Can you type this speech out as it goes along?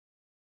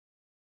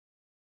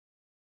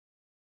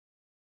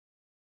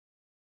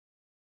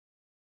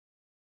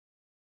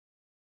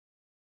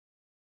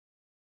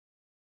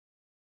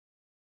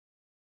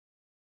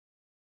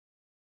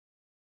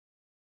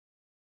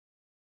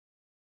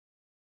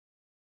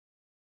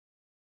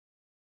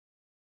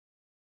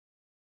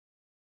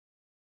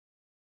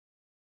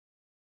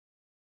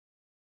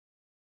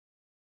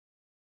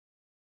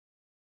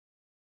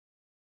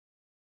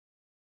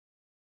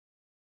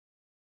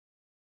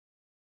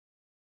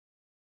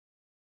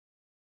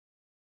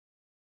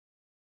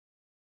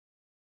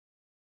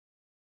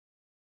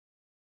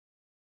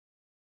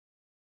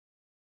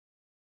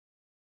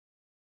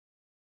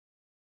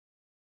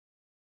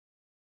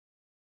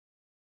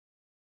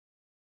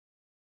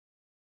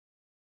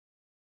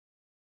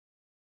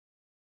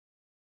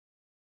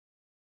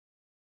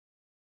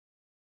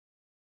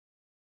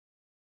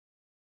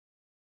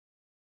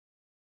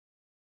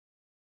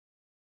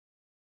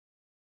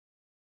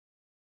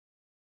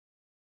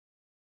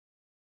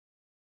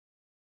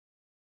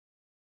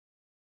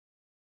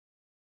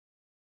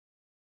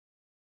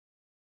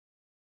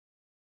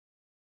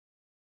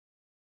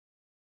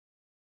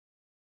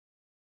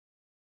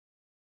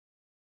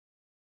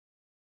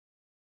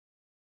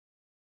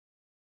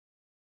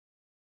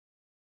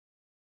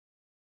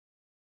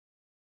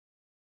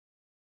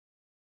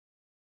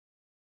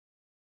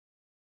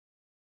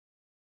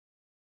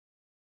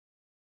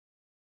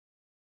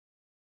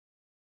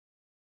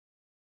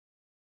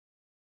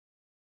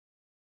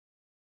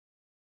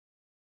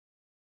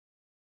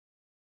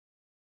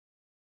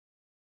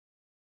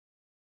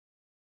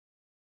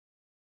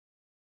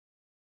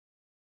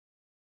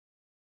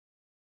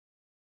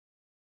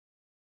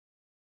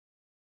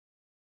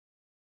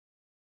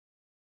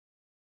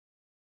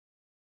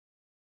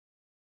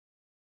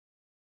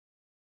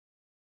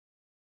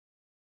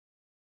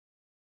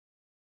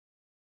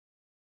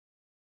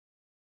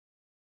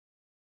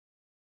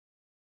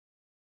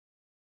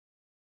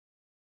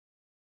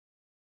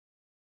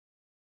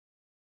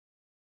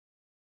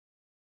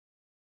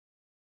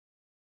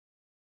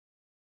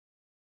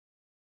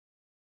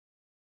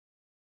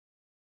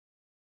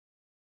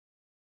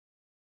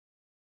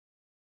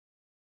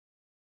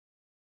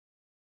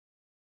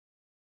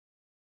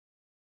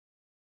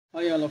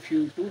Hi all of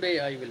you.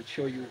 Today I will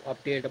show you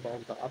update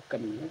about the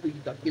upcoming movie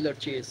The Killer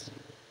Chase.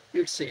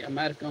 It's a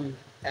American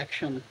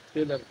action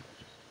thriller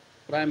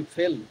crime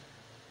film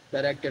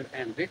directed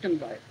and written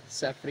by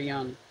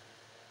Safrian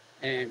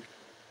and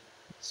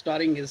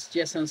starring is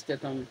Jason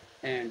Statham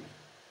and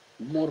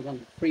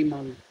Morgan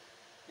Freeman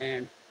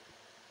and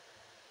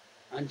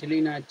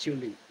Angelina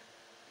Jolie.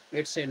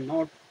 It's a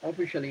not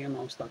officially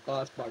announced the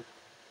cast, but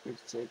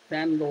it's a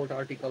fan load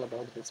article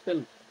about this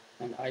film,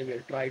 and I will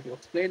try to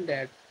explain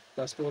that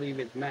the story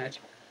will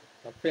match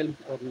the film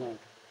or not.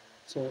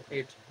 So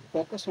it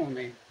focus on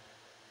a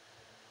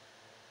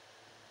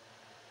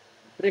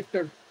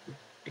drifter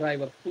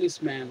driver,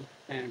 policeman,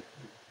 and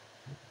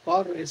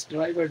car race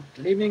driver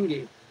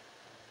driving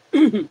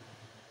a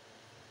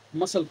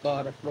muscle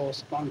car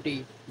across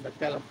county, the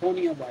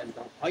California, while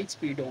the high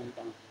speed on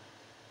the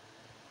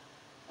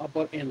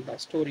upper end, the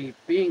story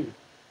being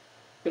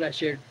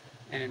crashed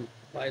and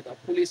by the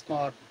police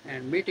car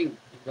and meeting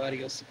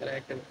various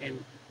characters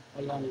in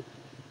along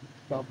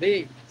the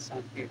way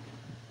some it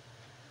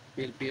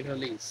will be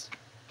released.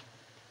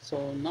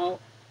 So now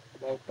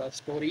about the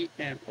story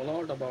and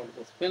plot about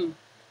this film.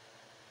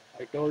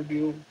 I told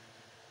you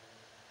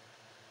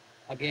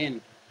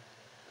again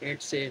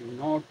it's a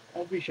not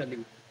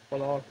officially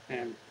plot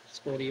and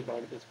story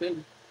about this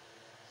film.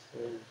 So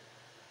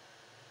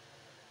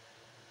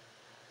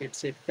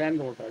it's a fan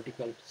wrote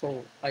article.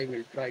 So I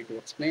will try to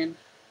explain.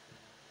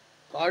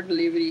 Car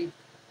delivery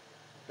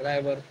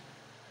driver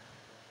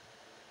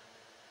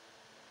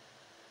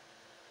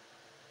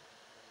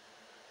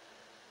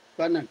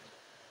Connect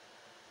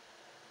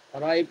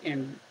arrived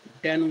in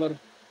Denver,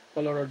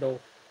 Colorado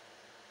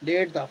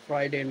late the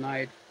Friday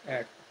night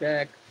at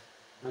back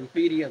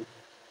Imperial.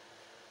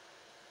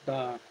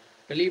 The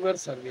deliver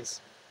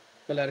service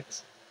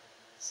clerks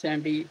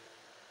Sandy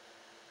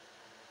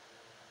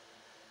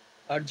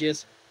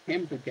urges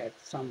him to get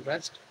some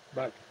rest,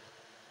 but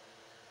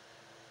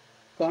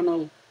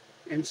Connell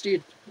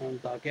insists on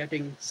the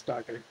getting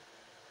started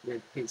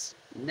with his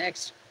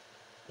next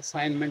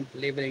assignment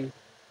delivering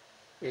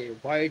a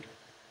white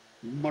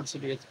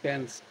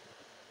Mercedes-Benz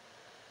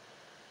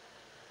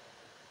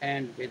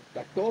and with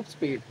the top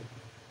speed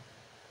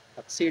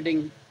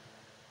exceeding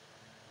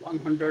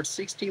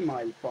 160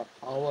 miles per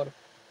hour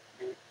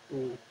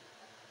to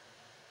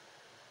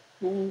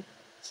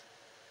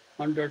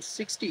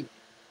 260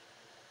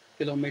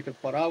 kilometers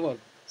per hour,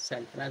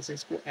 San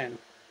Francisco and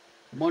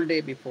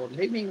Monday before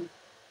leaving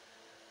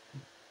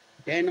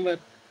Denver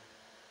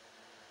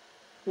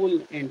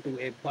pulled into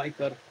a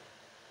biker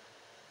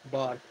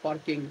bar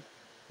parking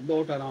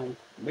lot around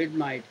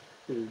midnight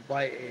to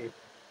buy a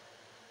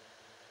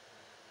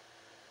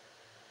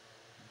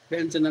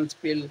Benzedrine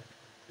pill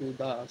to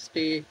the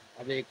stay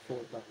awake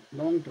for the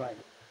long drive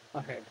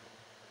ahead.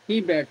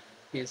 He bet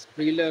his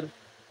trailer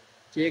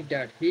check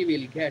that he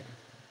will get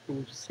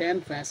to San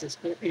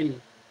Francisco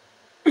in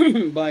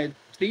by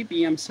 3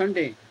 p.m.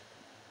 Sunday,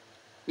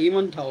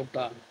 even without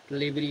the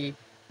delivery.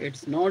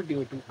 It's not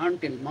due to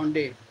until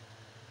Monday.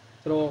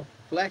 Through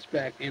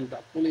flashback in the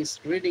police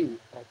reading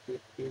of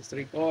his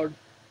record,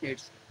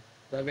 it's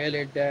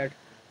revealed that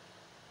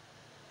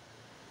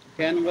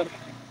Denver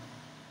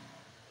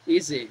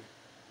is a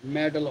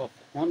Medal of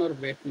Honor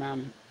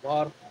Vietnam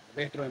War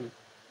veteran,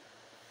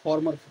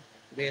 former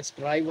race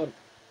driver,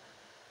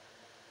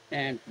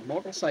 and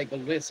motorcycle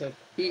racer.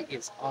 He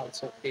is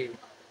also a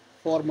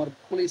former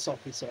police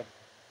officer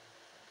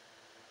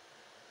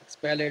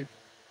expelled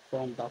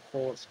from the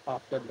force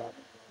after the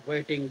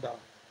waiting the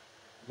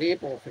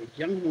rape of a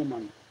young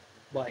woman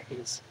by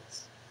his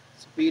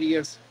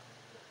superiors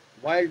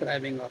while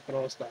driving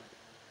across the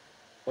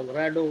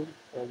Colorado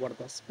over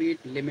the speed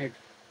limit.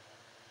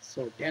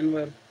 So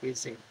Denver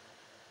is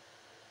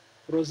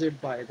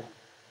cruised by the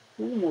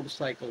two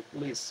motorcycle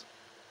police.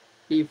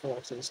 He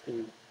forces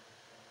to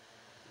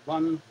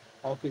one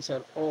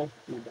officer off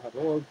to the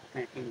road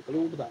and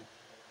include the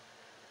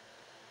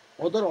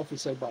other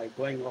officer by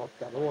going off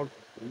the road.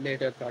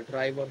 Later, the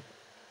driver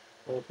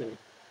of a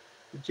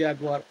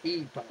Jaguar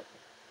E-Type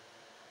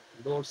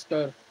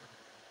Roadster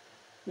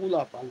pull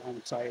up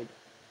alongside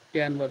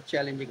Denver,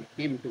 challenging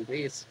him to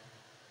race.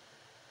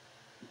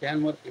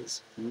 Denver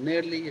is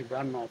nearly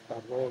run off the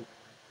road.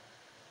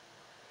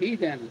 He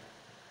then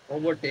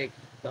overtakes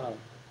the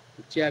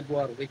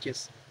Jaguar, which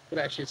is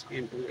crashes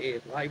into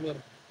a river.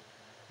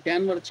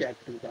 Denver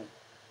checks to the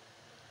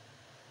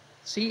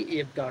see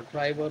if the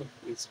driver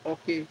is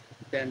okay,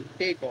 then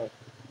take off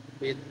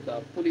with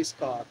the police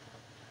car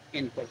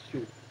in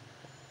pursuit.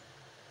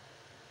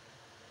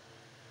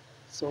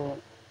 So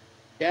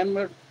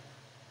Denver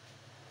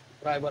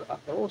driver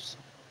across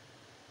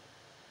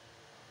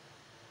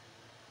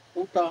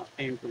Utah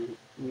into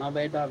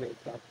Nevada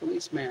with the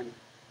policeman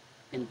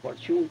in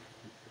pursuit.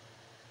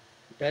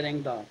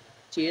 During the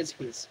chase,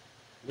 his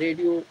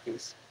radio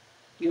is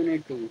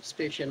tuned to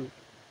station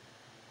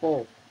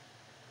 4,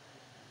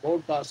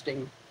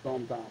 broadcasting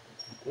from the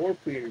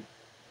goldfield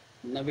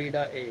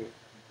Nevada, a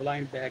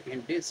blind bag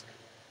in disc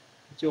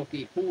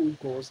jockey who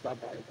goes by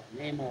the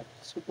name of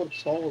Super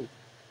Soul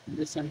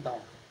listened the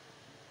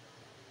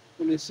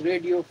police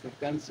radio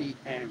frequency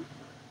and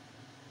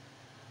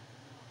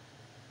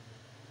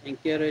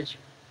encourage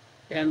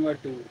Denver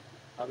to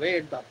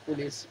evade the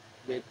police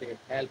with the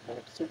help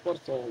of Super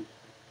Soul,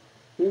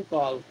 who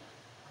called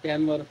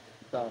Denver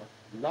the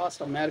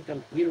last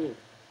American hero.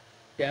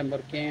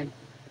 Denver gained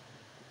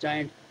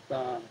giant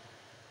the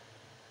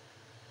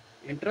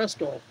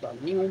interest of the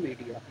new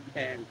media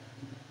and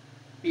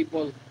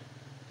people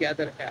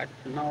gather at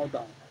now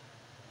the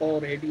core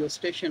radio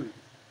station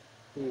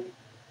to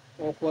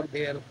offer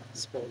their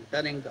support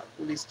during the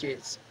police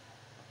chase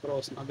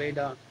across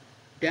Nevada.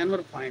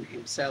 Denver find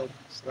himself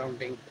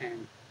surrounding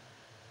and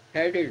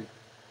headed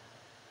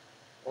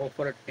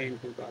offered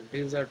into the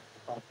desert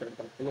after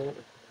the blow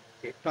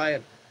a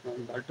tire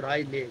on the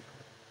dry lake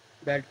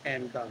bed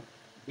and the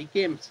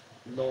becomes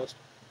lost.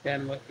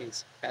 Denver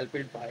is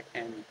helped by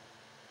an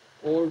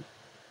old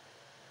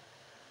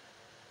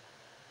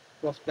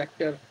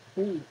prospector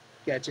who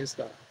catches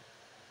the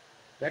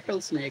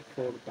rattlesnake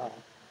for the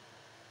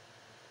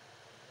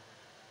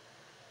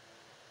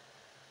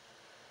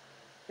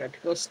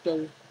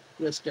Pentecostal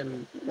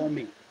Christian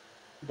army.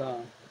 The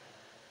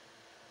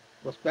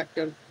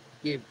prospector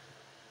gave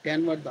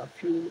Denver the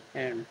fuel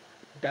and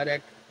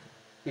direct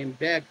him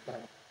back the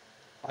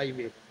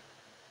highway.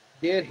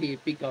 There he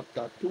picked up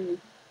the two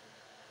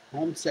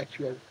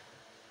homosexual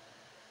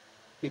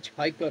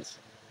hitchhikers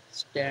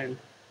stand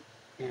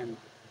and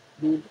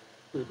flew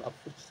to the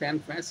San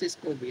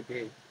Francisco with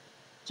a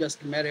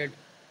just married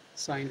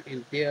sign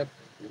in their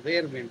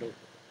rear window.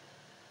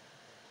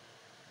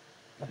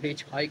 The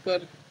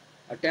hitchhiker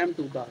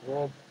attempted to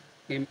rob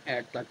him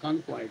at the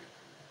gunpoint.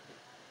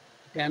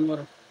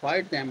 Denver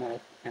fight them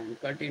off and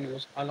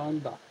continues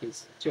along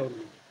his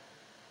journey.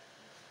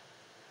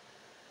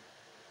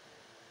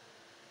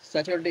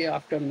 Saturday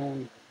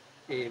afternoon,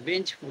 a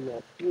winch full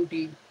of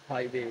duty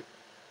highway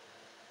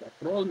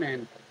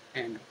patrolmen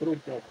and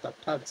group of the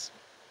thugs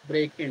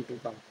break into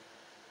the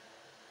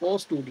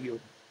post studio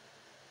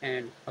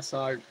and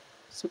assault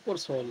Super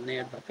Soul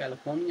near the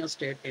California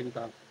state in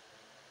the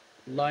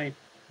line.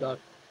 The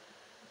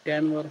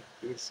Denver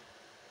is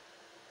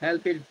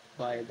helped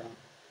by the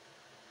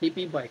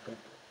hippie biker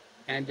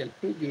Angel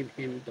who gave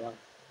him the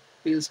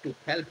pills to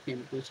help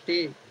him to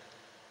stay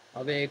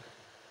awake.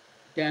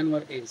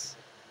 Denver is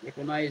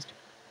recognized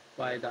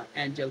by the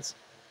Angel's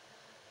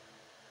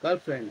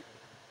girlfriend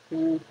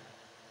who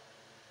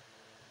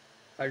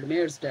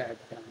admits that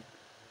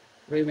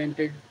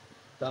prevented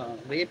the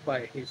rape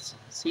by his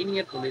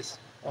senior police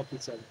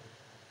officer.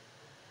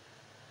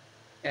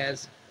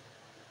 As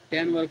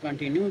Denver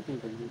continued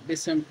to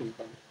listen to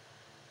the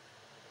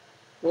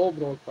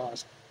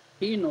pro-broadcast,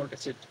 he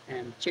noticed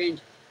a change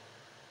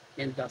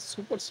in the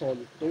Super Soul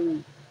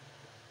tone.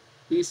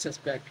 He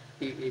suspects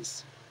he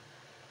is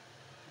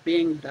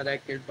being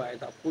directed by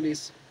the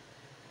police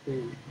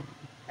to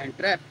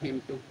entrap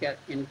him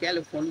in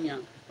California,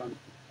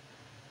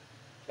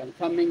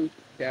 confirming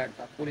that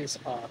the police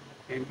are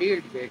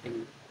indeed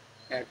waiting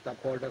at the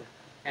border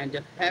and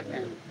just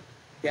happen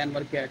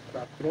Denver get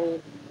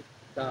through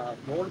the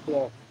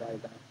roadblock by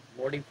the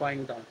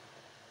modifying the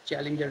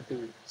Challenger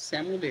to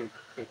simulate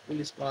a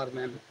police car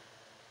when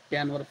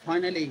Denver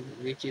finally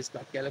reaches the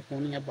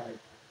California by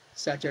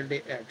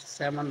Saturday at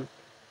 7:12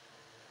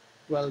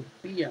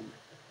 p.m.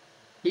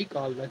 He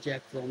called the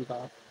Jack from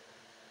the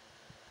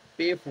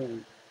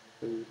payphone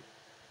to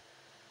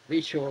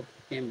reassure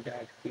him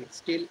that he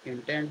still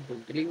intends to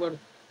deliver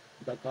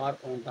the car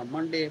on the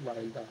Monday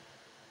while the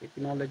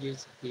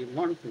acknowledges he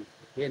wants to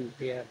win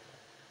their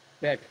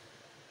bet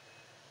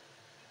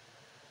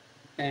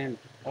and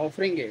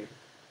offering a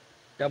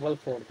double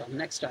for the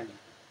next time.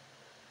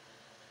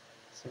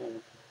 So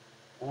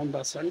on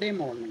the Sunday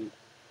morning,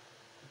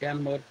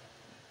 Denver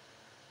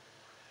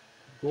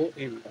go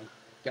in the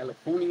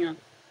California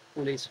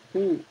police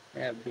who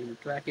have been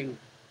tracking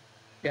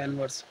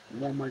Denver's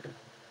movement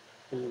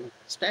to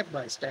step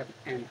by step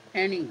and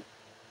any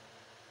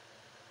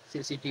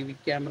CCTV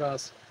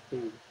cameras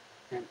to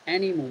and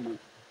any movement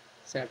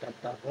set up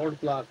the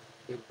roadblock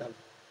with the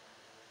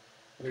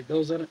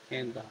bulldozer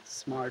and the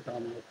smart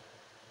armor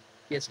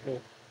Castro.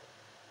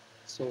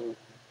 So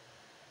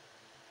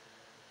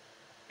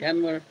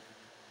Denver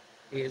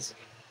is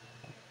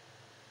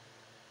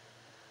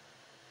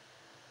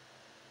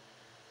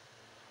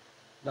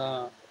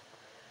the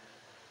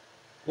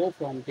go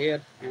from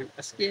there and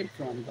escape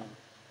from the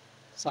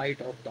sight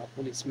of the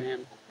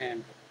policeman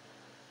and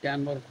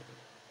Denver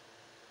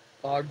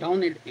are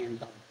down it in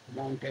the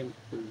mountain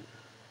to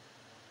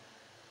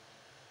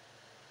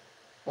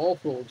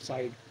off-road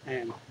side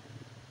and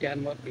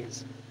Denver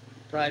is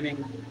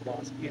driving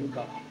was in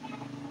the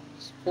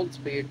full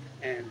speed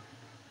and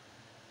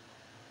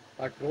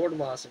but road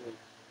was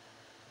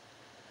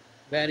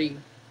very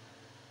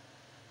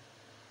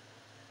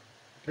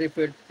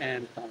tripped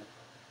and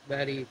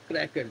very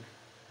cracked.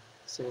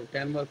 So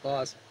Denver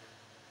caused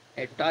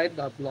a tire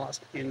got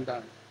lost in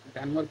the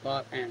Denver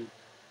car and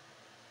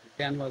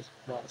Denver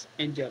was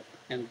injured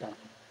in the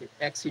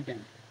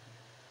accident.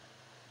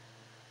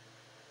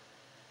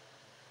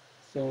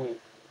 So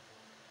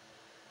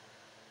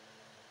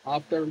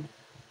After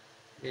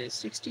a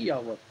 60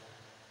 hour,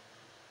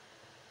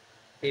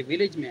 a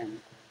village man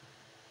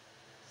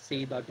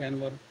see the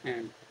Denver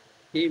and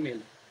he will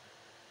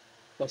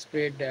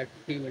frustrate that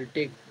he will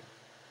take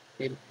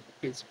him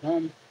his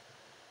home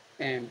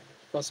and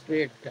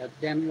frustrate the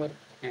Denver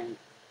and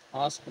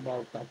ask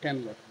about the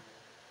Denver.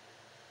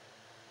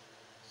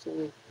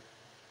 So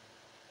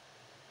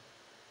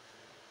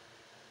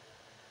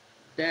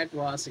that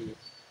was a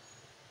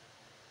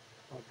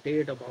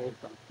update about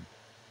the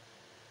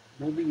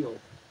movie of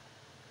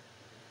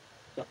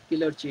The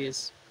Killer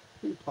Chase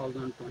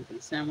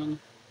 2027.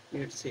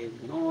 It's a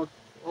not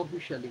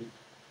officially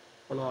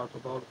plot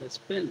about this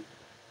film,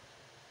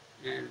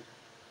 and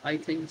I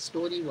think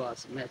story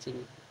was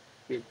matching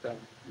with the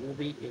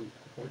movie in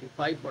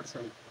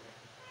 45%,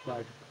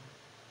 but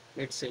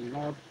it's a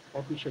not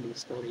officially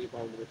story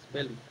about this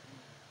film.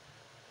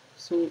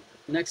 So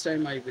next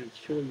time I will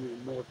show you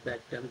more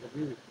fact and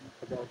review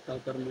about the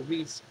other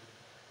movies.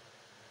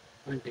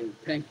 Until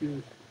thank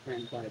you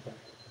and bye bye.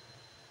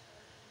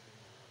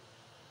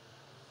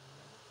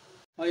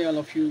 Hi all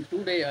of you.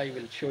 Today I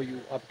will show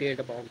you update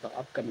about the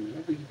upcoming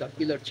movie The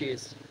Killer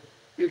Chase.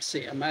 It's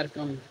a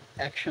American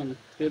action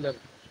thriller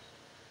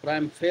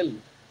crime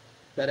film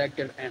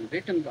directed and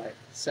written by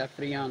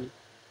Safrian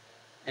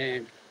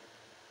and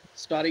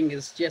starring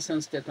is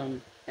Jason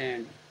Statham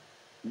and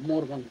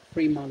Morgan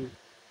Freeman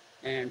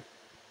and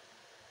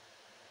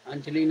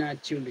Angelina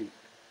Jolie.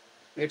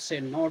 It's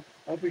a not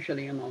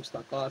officially announced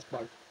the cast,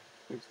 but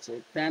it's a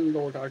fan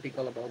load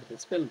article about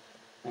this film,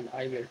 and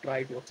I will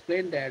try to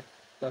explain that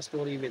the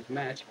story will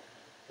match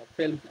the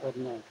film or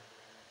not.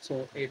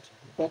 So it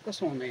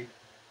focus on a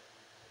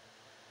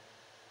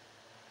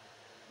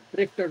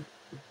drifter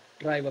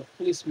driver,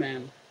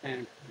 policeman,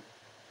 and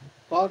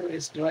car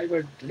race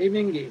driver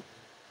leaving a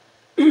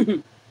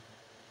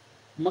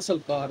muscle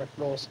car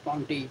across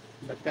county,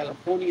 the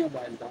California,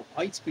 while the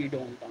high speed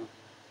on the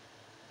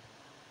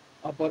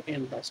upper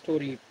end the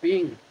story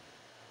being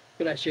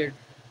crashed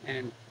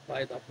and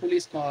by the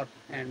police car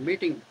and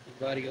meeting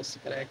various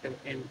characters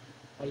in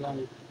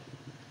along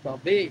the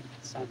way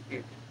some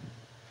it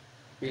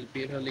will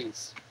be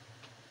released.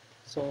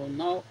 So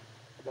now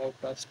about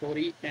the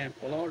story and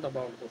plot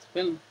about this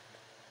film.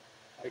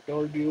 I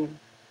told you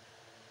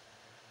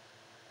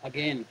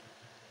again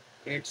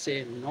it's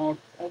a not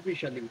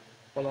officially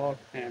plot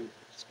and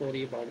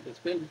story about this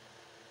film.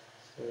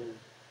 So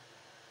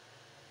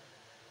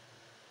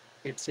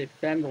it's a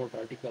fan wrote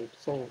article.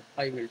 So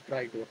I will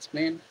try to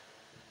explain.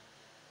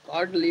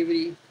 Car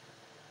delivery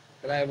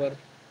driver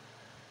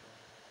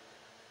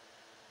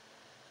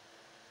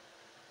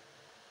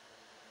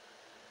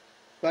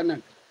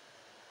Connect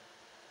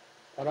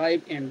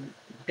arrived in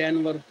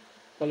Denver,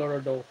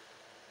 Colorado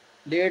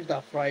late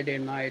the Friday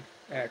night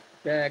at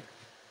back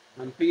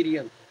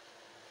Imperial.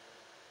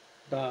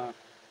 The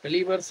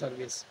deliver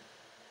service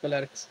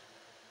clerks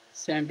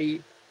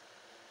Sandy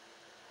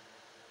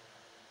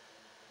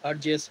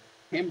urges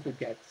him to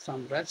get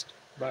some rest,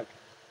 but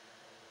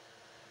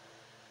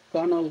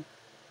Connell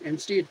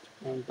insists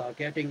on the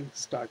getting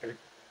started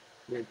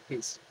with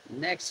his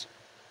next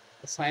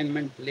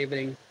assignment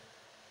delivering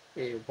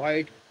a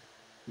white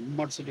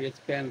Mercedes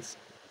Benz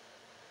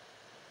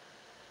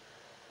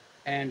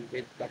and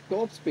with the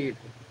top speed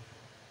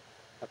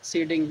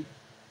exceeding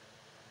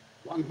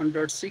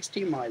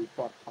 160 miles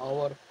per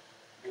hour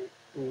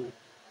to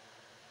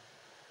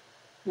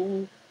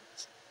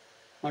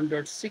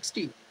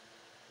 260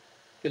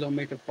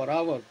 kilometers per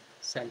hour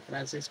San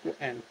Francisco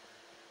and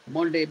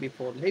Monday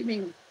before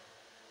leaving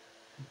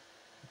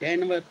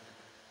Denver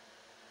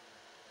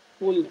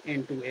pull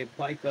into a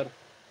biker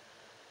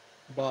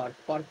bar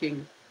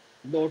parking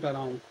lot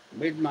around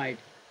midnight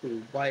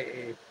to buy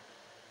a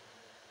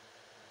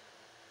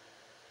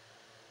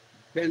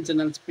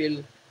Benzedrine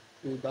pill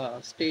to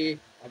the stay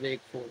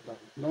awake for the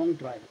long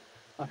drive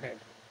ahead.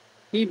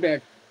 He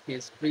bet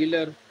his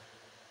trailer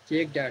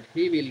Jake that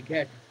he will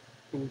get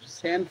to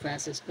San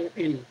Francisco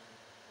in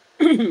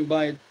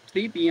by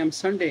 3 p.m.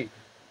 Sunday,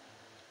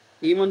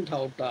 even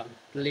without the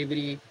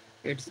delivery.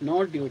 It's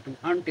not due to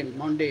until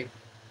Monday.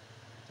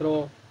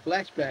 Through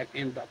flashback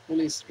in the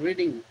police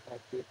reading of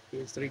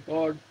his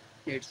record,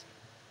 it's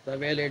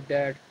revealed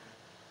that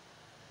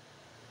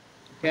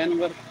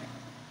Denver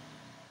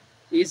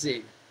is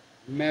a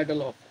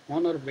Medal of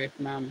Honor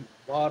Vietnam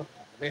War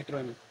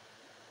veteran,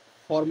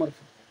 former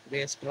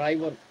race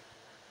driver,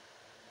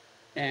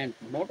 and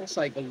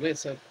motorcycle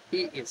racer.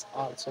 He is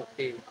also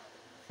a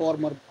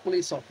former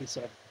police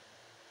officer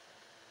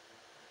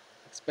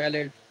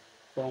expelled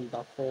from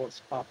the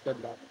force after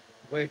the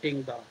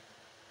waiting the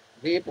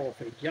rape of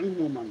a young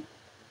woman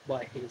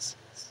by his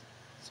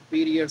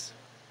superiors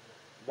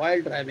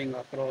while driving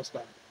across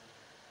the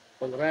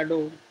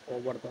Colorado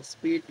over the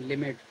speed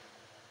limit.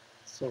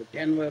 So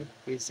Denver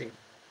is a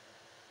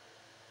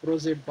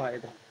cruised by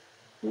the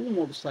two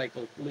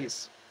motorcycle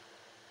police.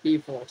 He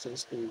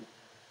forces to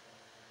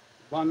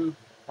one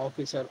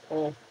officer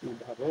off to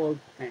the road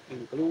and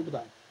include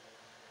the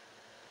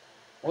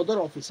other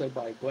officer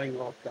by going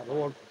off the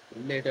road.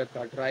 Later,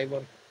 the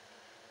driver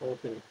of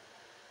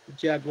a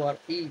Jaguar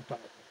E-Type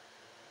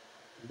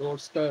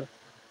Roadster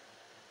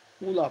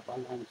pull up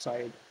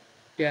alongside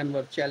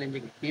Denver,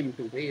 challenging him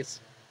to race.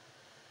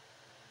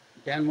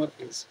 Denver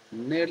is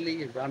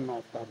nearly run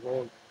off the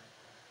road.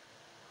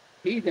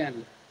 He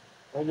then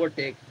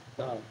overtakes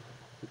the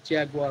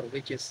Jaguar,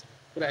 which is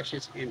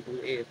crashes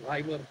into a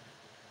rival.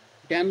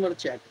 Denver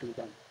check to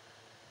them.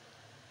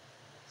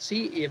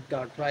 See if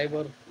the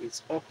driver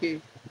is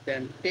okay,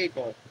 then take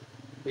off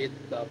with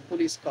the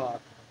police car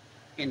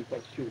in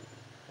pursuit.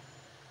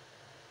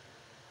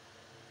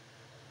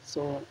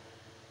 So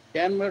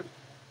Denver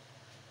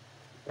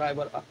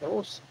driver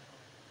across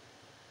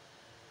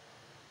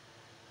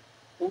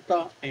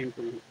Utah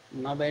into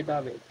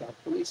Nevada with the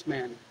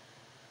policeman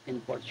in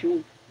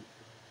pursuit.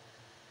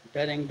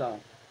 During the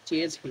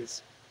chase,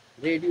 his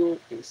radio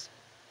is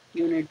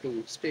tuned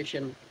to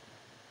station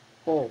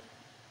 4,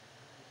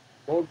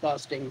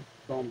 broadcasting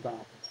from the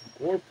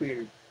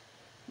goldfield,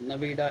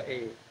 Nevada,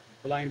 a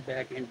blind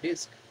bag and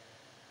disc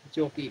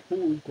jockey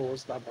who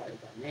goes by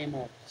the name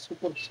of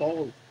Super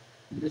Soul.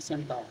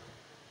 Listen the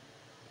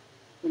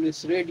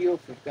police radio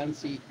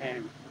frequency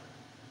and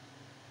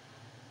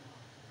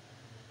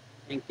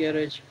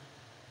encourage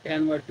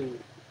Denver to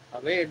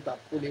evade the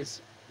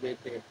police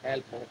with the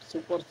help of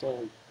Super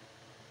Soul,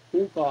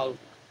 who called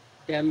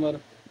Denver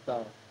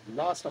the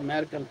last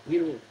American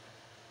hero.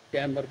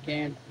 Denver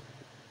gained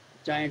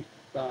giant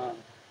the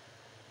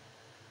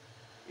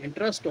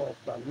interest of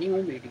the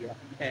new media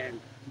and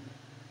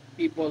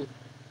people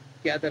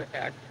gather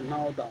at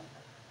now the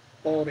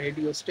core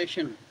radio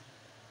station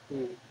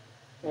to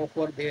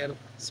offer their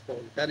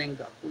support during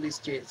the police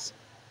chase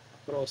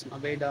across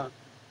Nevada.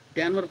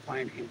 Denver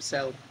find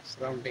himself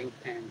surrounding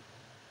and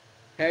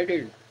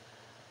headed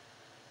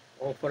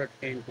offered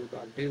into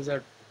the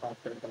desert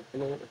after the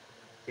blow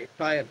a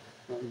tire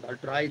on the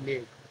dry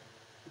lake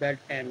bed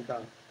and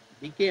the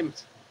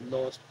becomes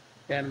lost.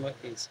 Denver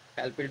is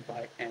helped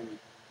by an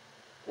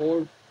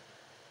old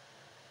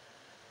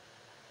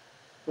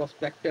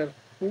prospector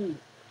who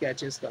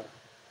catches the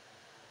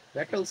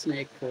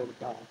rattlesnake for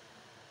the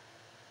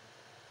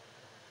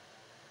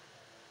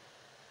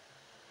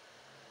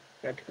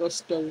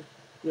Pentecostal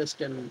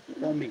Christian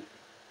farming.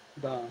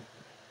 The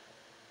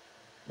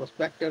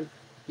prospector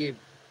gives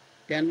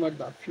Denver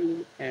the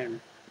fuel and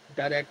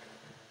direct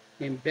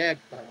him back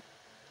the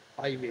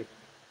highway.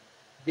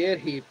 There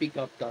he pick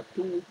up the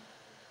two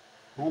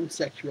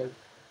homosexual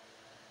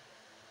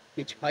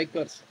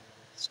hitchhikers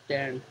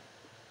stand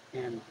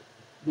and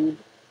route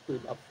to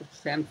the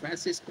San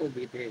Francisco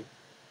with a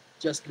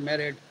just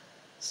married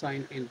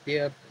sign in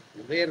their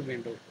rear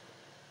window.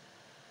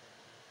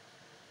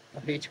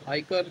 The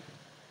hitchhiker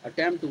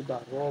attempt to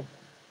rob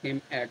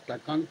him at the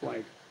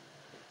gunpoint.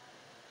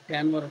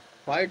 Denver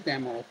fight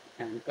them off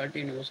and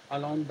continues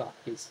along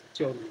his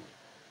journey.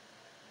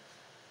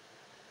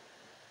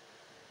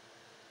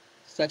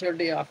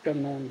 Saturday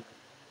afternoon,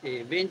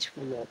 a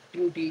vengeful of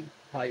duty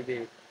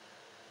highway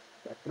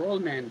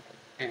patrolman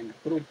and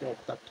group of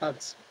the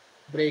thugs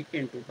break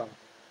into the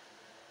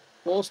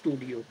post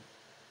studio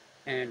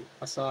and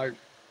assault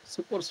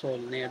Super Soul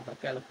near the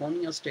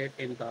California state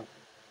in the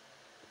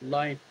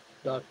line.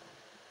 The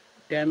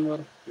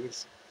Denver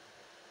is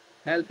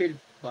helped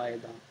by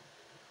the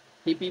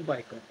hippie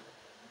biker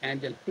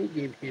Angel who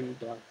give him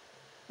the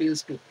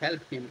pills to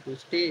help him to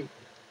stay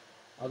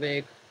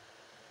awake.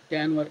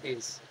 Denver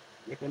is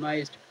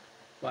recognized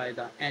by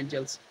the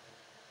Angel's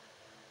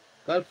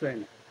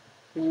girlfriend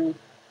who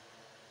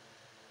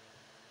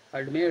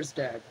admits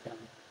that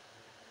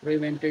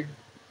prevented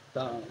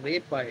the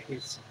rape by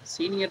his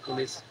senior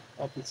police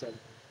officer.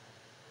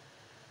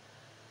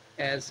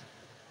 As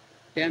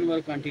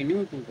Denver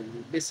continued to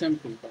listen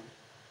to the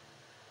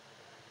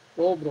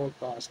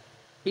co-broadcast,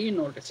 he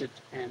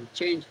noticed and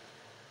change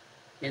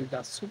in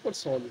the Super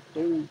Soul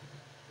tone.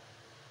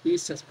 He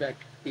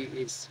suspects he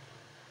is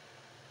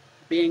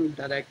being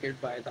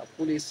directed by the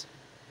police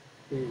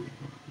to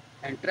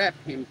entrap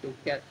him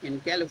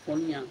in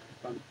California,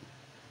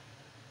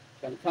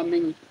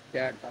 confirming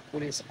that the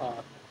police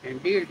are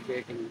indeed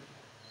waiting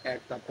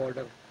at the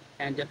border.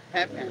 And it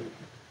happened,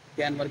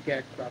 Denver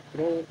get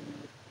through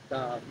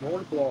the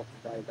roadblock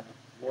by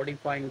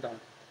modifying the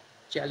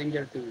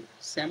Challenger to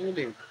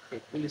simulate a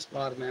police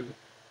car when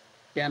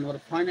Denver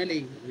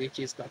finally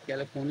reaches the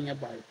California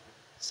by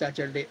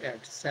Saturday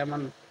at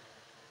 7:12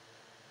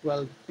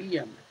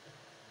 p.m.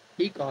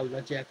 He called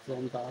the Jack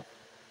from the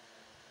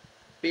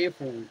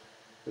payphone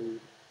to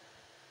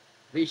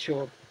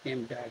reassure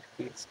him that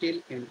he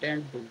still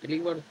intends to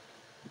deliver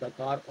the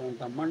car on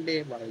the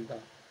Monday while the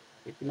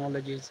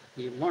acknowledges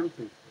he wants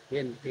to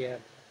win their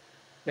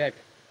bet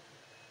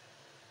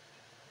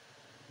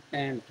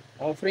and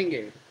offering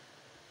a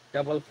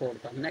double for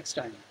the next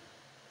time.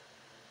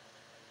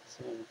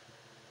 So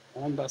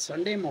on the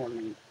Sunday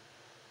morning,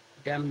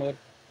 Denver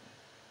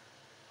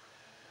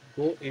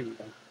go in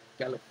the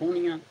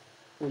California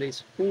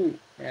police who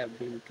have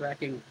been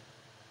tracking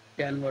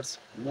Denver's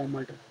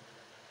movement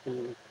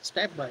to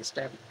step by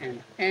step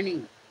and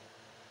any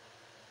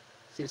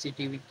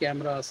CCTV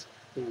cameras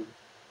to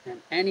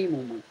and any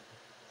movement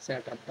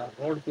set up the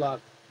roadblock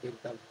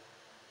with the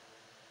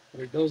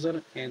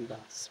bulldozer and the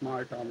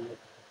smart armor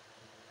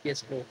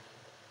Castro.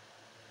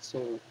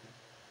 So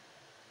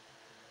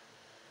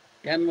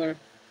Denver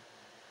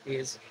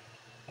is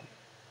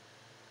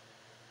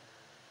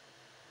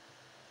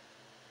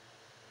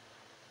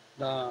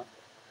the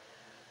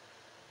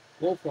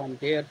go from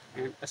there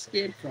and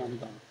escape from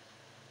the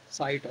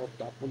sight of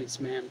the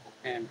policeman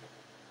and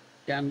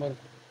Denver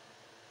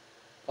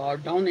are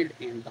down it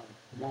in the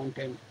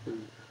mountain to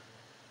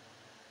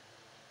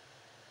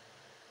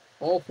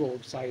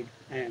off-road side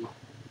and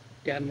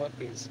Denver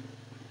is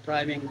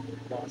driving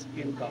was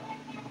in the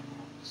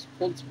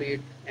full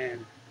speed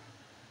and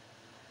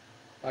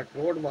that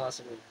road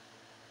was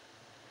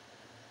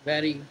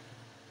very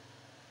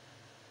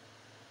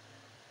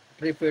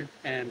drifted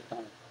and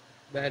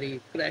very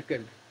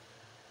cracked.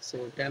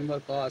 So Denver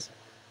cars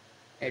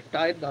a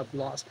tire got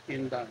lost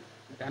in the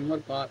Denver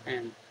car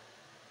and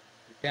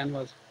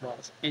Denver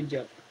was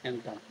injured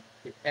in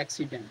the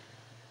accident.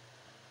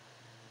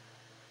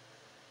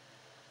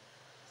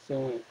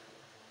 So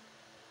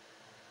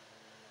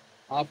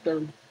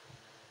after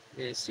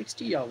a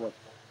 60 hour,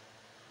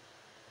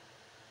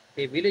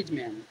 a village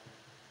man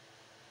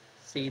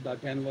see the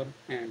Denver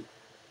and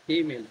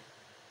he will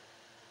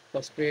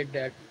frustrate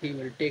that he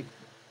will take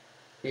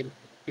him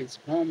his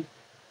home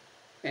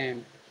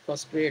and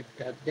frustrate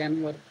that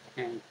Denver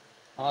and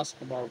ask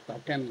about the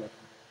Denver.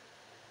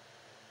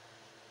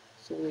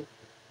 So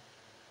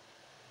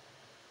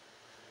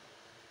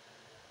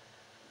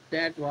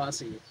that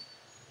was a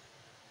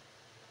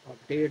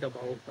update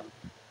about the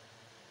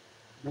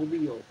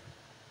movie of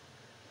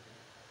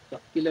the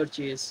Killer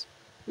Chase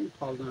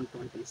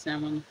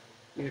 2027.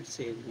 It's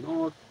a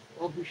not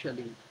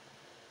officially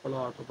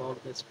plot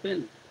about this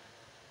film,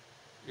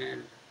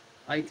 and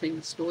I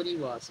think story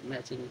was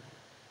matching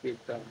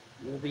with the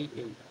movie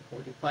in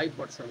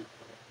 45%,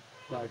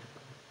 but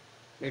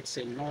it's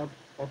a not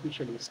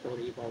officially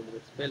story about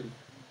this film.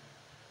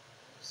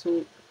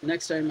 So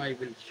next time I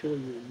will show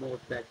you more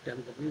fact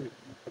and review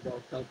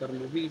about other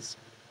movies.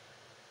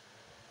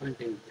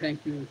 Until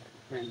thank you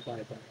and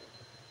bye bye.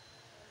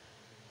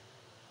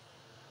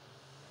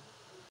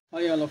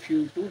 Hi all of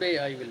you. Today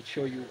I will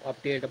show you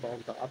update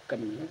about the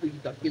upcoming movie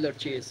The Killer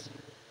Chase.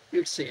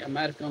 It's a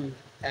American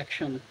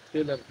action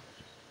thriller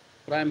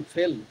crime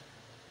film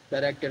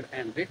directed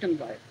and written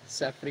by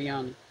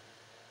Safrian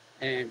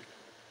and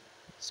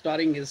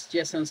starring is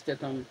Jason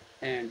Statham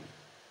and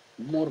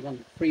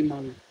Morgan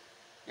Freeman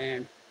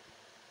and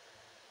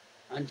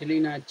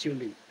Angelina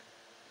Jolie.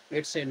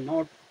 It's a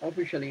not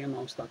officially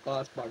announced the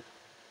cast, but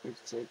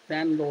it's a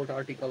fan load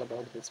article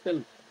about this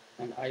film,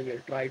 and I will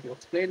try to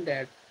explain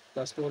that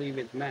the story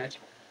will match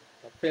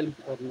the film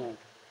or not.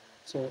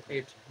 So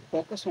it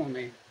focus on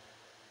a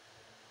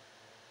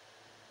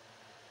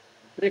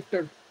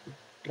drifter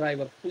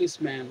driver,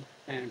 policeman,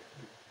 and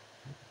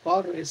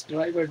car race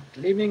driver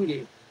driving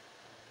a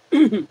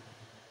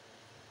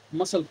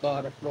muscle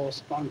car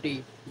across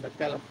county, the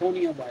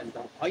California, while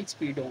the high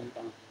speed on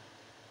the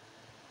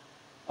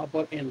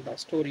upper end, the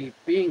story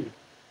being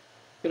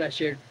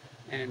crashed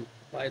and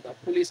by the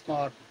police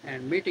car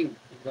and meeting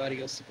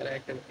various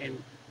characters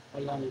in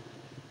along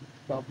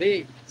the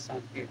way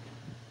some it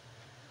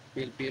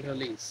will be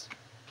released.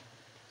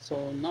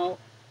 So now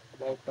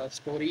about the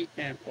story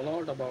and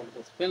plot about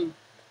this film.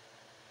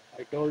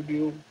 I told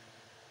you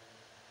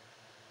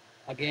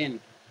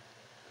again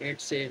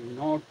it's a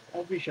not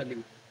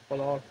officially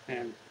plot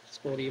and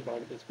story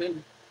about this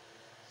film.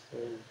 So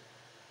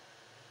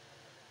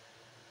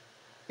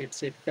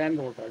it's a fan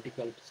wrote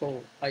article.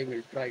 So I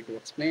will try to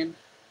explain.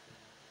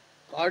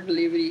 Car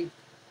delivery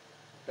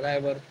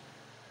driver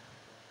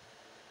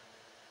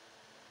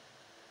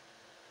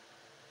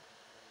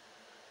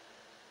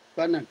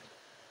Connect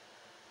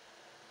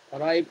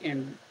arrived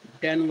in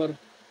Denver,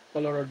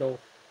 Colorado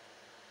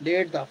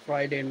late the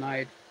Friday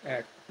night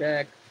at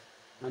back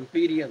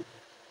Imperial.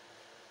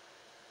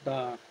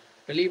 The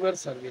deliver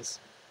service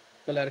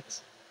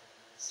clerks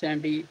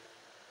Sandy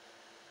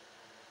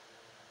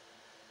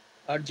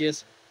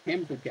urges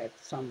him to get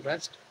some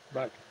rest,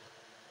 but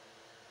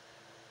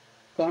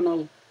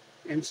Connell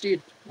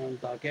insists on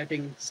the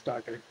getting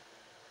started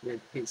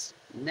with his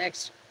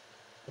next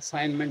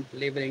assignment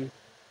delivering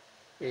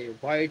a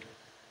white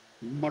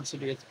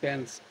Mercedes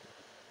Benz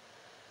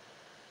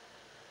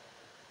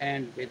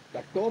and with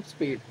the top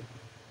speed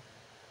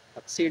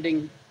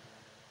exceeding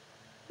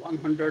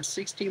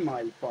 160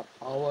 miles per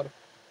hour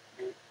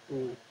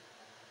to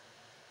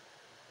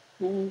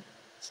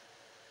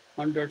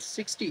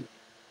 260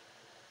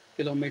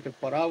 kilometers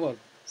per hour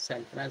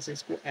San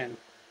Francisco and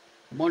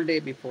Monday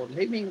before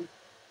leaving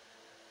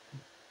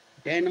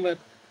Denver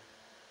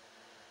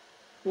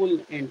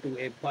pulled into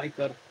a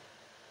biker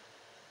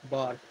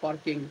bar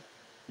parking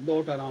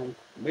lot around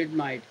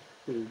midnight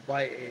to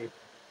buy a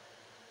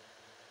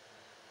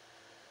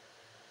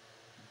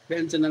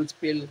Benzedrine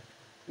pill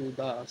to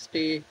the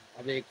stay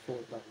awake for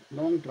the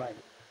long drive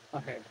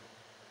ahead.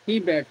 He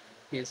bet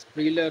his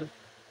trailer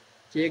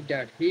check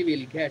that he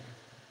will get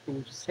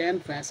to San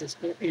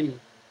Francisco in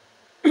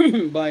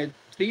by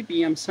 3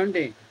 p.m.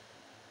 Sunday,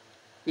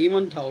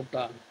 even without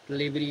the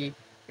delivery,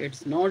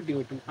 it's not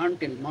due to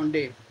until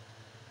Monday.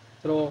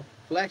 Through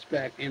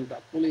flashback in the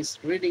police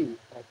reading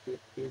of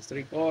his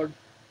record,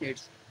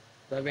 it's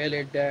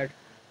revealed that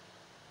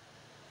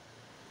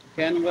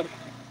Canver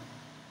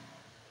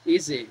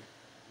is a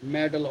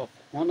Medal of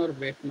Honor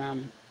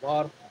Vietnam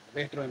War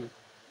veteran,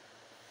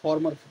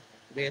 former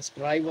race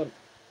driver,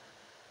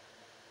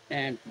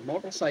 and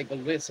motorcycle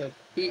racer.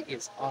 He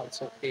is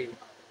also a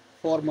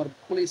former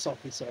police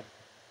officer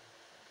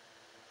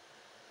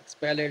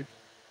expelled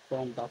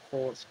from the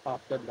force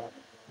after the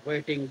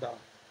waiting the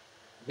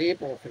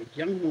rape of a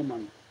young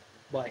woman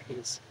by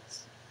his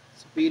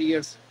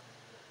superiors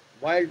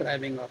while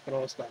driving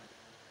across the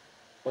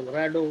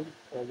Colorado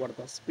over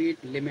the speed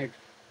limit.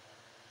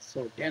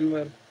 So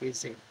Denver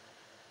is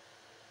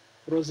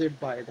cruised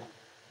by the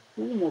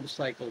two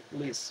motorcycle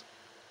police.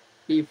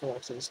 He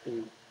forces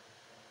to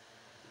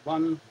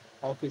one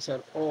officer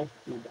off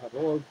to the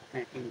road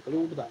and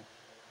include the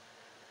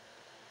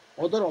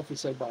other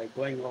officer by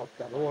going off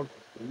the road.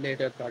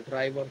 Later, the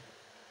driver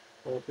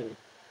of a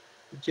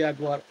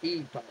Jaguar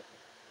E-Type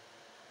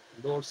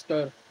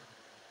Roadster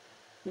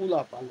pull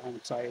up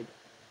alongside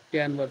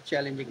Denver,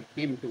 challenging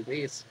him to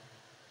race.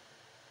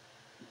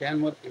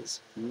 Denver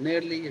is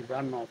nearly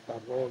run off the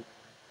road.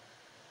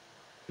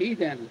 He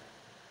then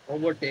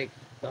overtakes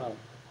the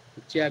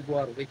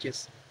Jaguar, which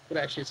is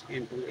crashes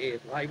into a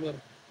river.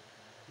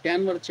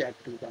 Denver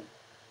checked to them.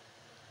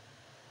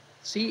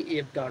 See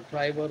if the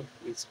driver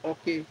is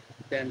okay,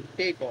 then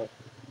take off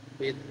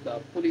with the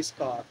police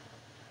car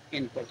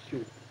in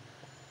pursuit.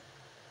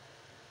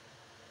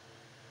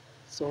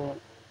 So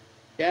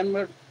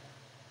Denver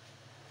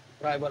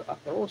driver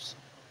across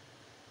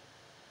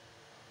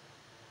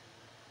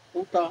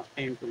Utah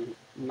into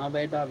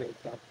Nevada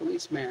with the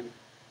policeman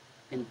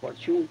in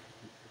pursuit.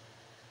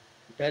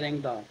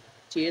 During the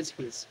chase,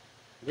 his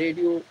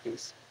radio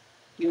is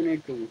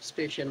tuned to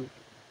station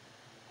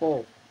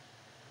Co,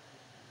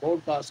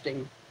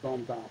 broadcasting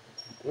from the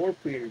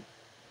goldfield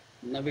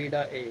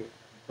Nevada, a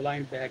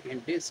blind bag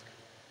and disc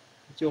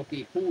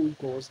jockey who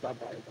goes by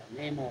the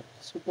name of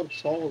Super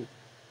Soul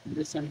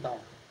listened the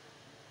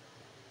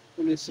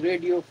police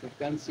radio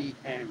frequency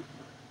and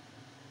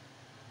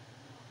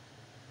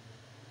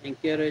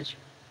encouraged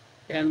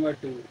Denver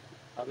to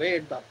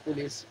evade the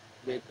police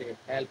with the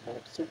help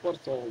of Super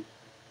Soul,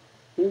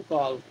 who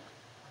called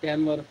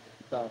Denver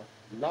the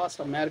last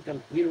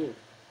American hero.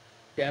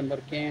 Denver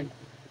gained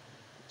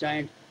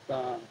giant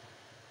the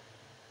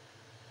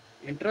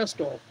interest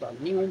of the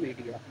new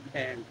media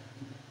and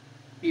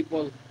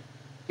people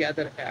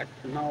gather at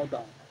now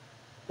the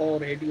core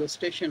radio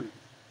station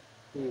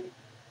to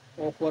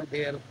offer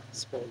their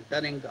support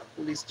during the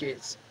police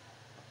chase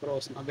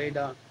across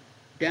Nevada.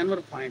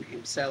 Denver find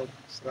himself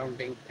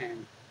surrounding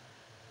and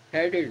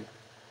headed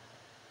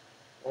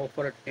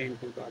offered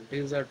into the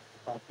desert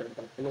after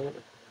the blow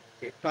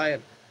a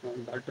tire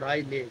on the dry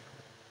lake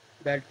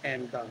bed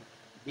and the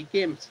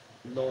becomes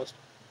lost.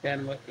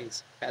 Denver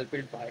is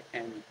helped by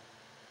an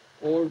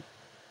old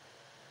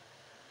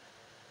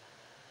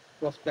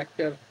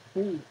prospector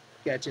who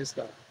catches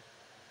the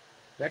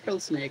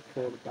rattlesnake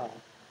for the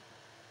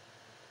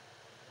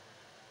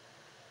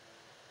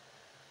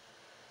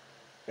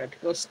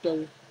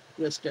Pentecostal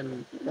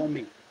Christian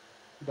farming.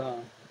 The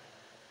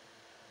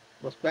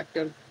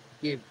prospector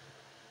gives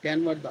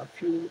Denver the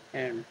fuel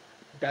and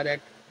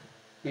direct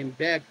him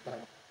back the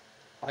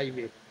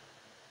highway.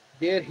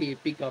 There he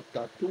pick up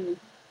the two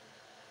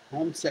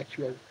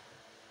homosexual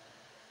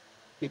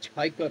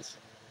hitchhikers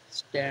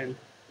stand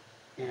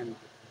and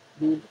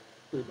move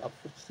to the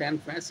San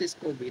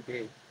Francisco with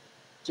a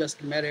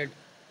just married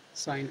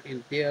sign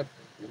in their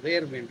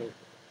rear window.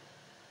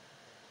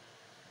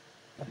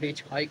 The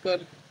hitchhiker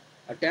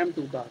attempt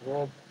to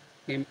rob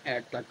him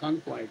at the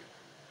gunpoint.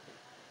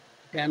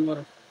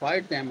 Denver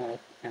fight them off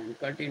and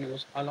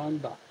continues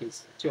along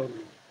his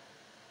journey.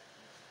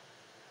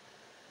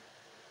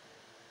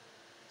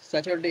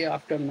 Saturday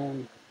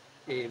afternoon,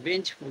 a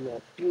vengeful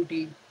of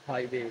duty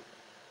highway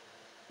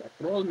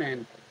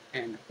patrolman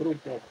and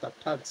group of the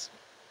thugs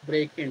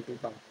break into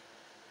the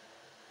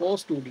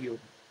studio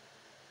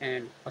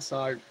and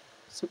assault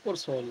Super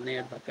Soul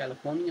near the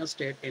California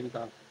state in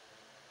the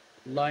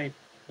line.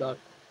 The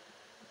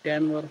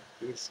Denver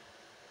is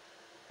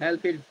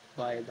helped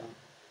by the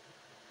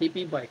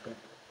hippie biker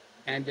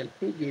Angel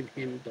who gave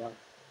him the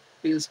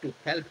pills to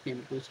help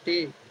him to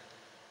stay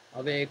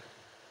awake.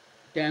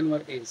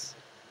 Denver is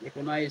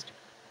recognized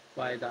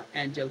by the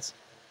Angel's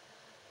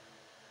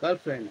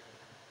girlfriend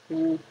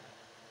who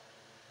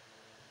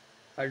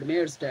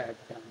admits that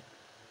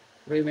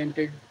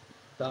prevented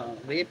the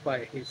rape by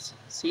his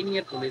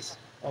senior police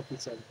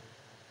officer.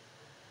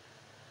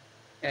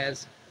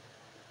 As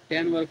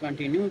Denver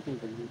continued to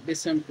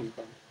listen to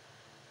the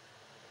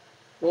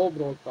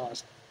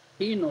co-broadcast,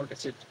 he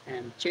noticed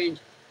and change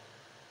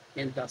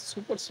in the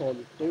Super Soul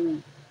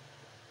tone.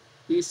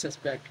 He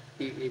suspects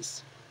he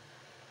is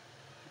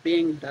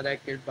being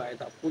directed by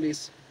the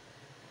police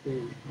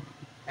to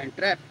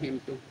entrap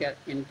him to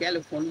in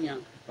California.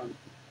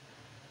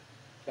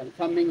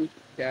 confirming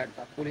that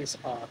the police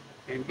are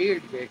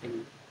indeed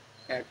waiting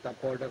at the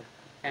border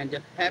and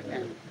just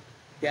happen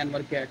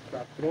Denver get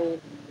the through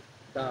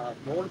the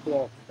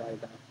roadblock by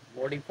the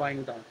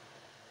modifying the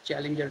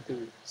Challenger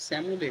to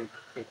simulate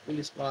a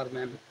police car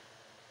when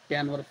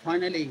Denver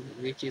finally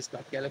reaches the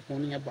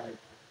California by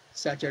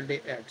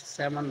Saturday at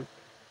 7:12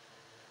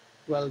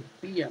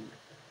 p.m.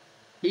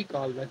 He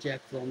called the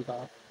Jack from the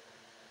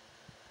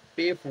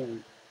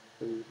payphone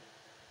to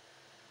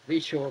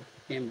reassured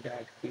him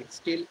that he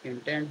still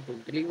intended to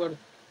deliver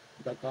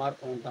the car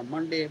on the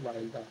Monday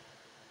while the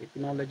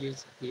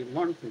acknowledges he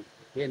wanted to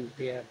win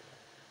their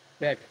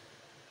bet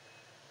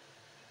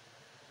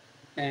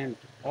and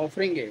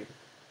offering a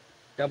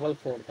double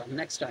for the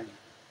next time.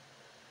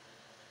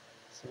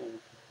 So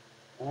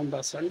on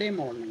the Sunday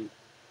morning,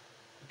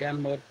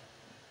 Denver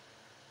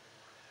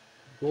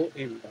go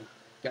in the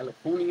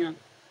California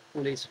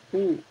police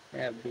who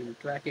have been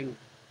tracking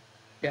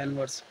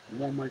Denver's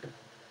movement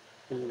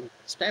to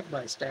step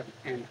by step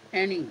and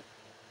any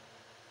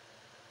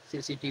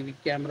CCTV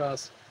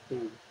cameras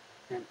to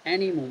and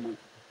any movement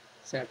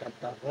set up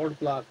the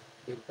roadblock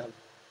with the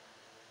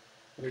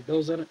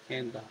bulldozer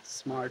and the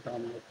smart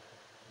armor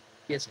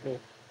Castro.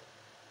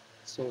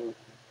 So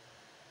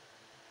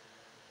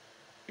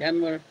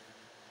Denver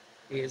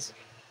is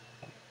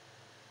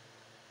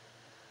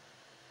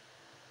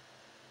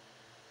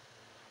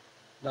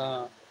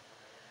the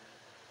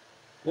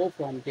go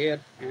from there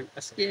and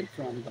escape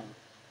from the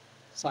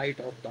sight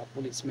of the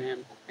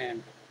policeman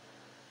and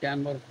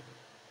Denver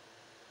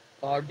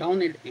are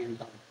down it in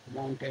the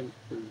mountain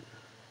to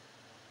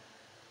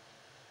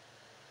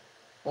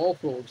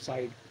off-road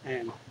side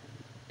and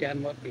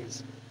Denver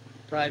is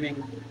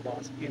driving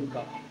was in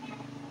the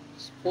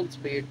full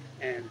speed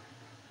and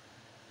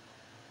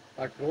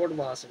that road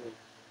was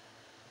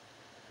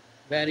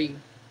very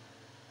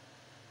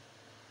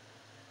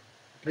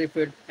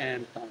drifted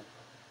and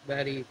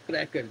very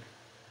cracked.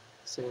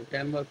 So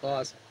Denver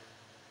cars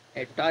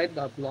a tire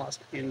got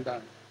lost in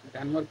the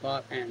Denver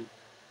car and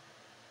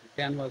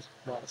Denver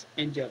was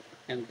injured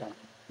in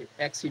the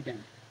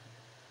accident.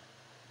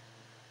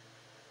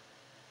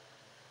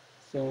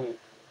 So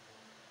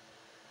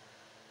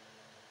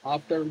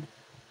after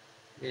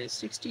a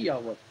 60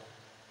 hour,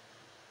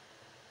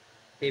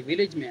 a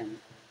village man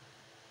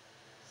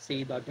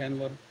see the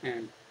Denver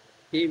and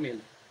he will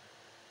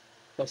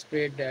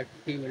frustrate that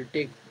he will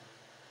take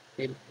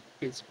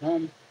his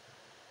home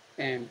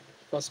and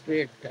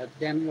frustrate the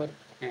Denver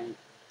and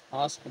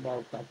ask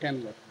about the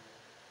Denver.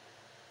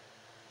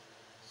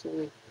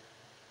 So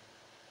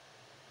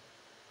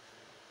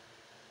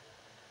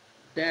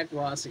that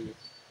was a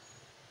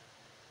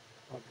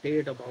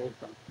update about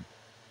the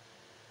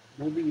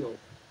movie of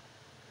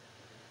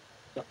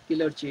the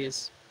Killer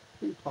Chase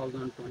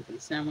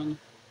 2027.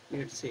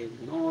 It's a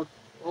not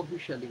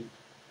officially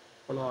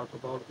plot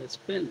about this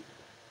film,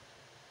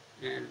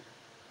 and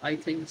I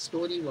think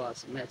story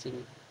was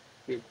matching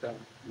with the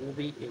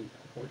movie in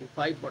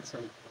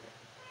 45%,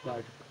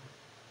 but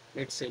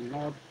it's a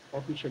not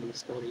officially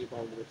story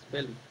about this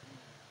film.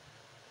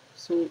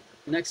 So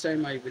next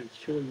time I will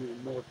show you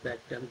more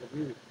fact and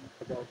review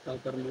about the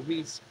other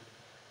movies.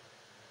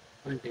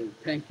 Until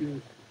thank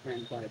you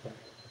and bye bye.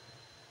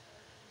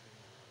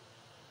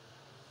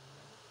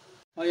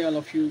 Hi all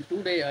of you.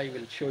 Today I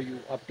will show you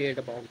update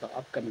about the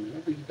upcoming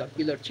movie The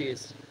Killer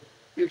Chase.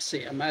 It's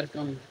a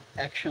American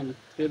action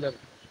thriller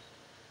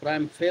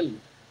crime film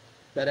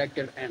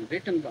directed and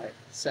written by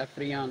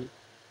Safrian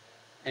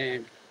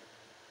and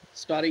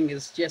starring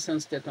is Jason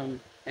Statham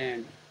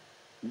and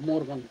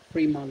Morgan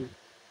Freeman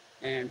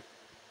and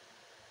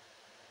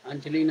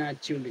Angelina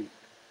Jolie.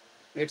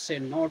 It's a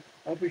not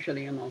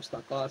officially announced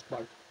the cast,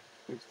 but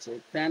it's a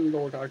fan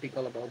load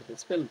article about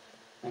this film,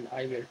 and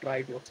I will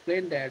try to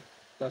explain that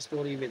the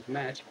story will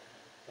match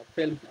the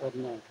film or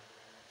not.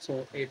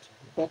 So it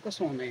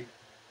focus on a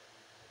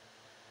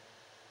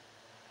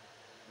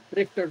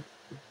drifter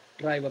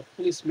driver,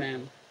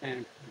 policeman,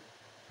 and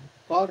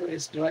car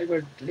race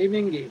driver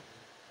leaving a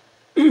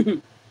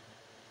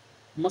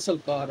muscle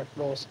car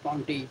across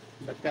county,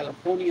 the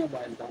California,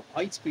 while the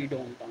high speed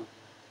on the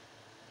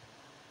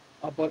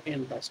upper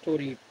end the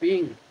story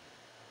being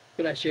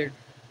crashed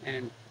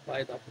and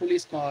by the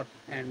police car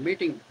and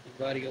meeting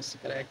various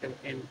characters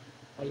in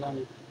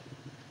along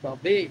the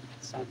way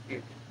some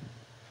it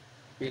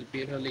will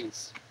be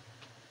released.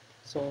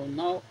 So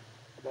now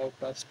about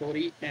the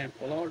story and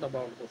plot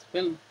about this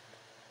film.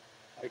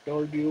 I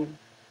told you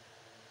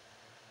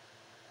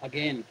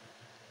again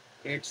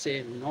it's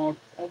a not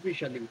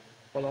officially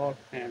plot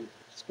and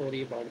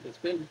story about this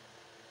film.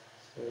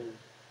 So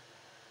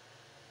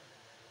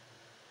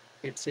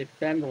it's a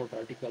fan wrote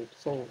article.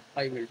 So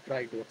I will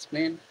try to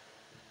explain.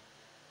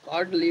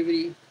 Car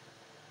delivery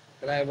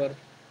driver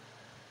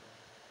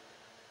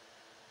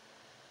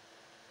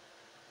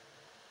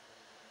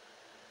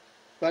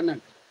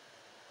Connect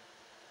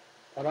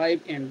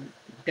arrived in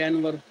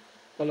Denver,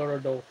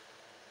 Colorado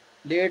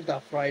late the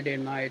Friday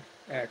night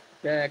at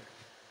back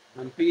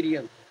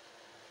Imperial.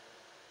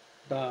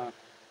 The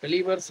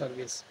deliver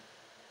service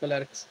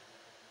clerks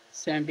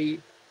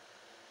Sandy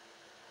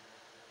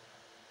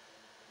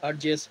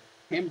urges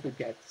him to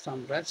get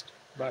some rest,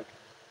 but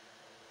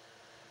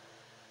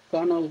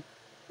Connell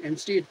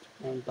insists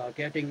on the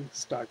getting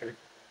started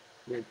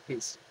with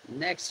his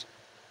next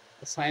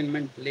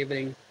assignment,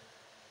 delivering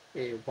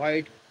a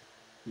white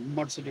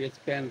Mercedes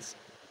Benz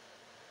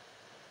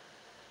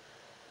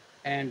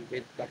and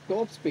with the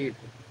top speed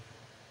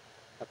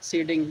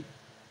exceeding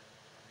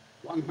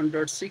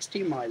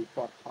 160 miles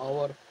per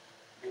hour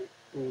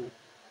to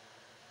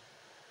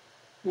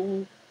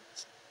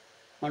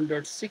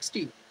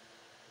 260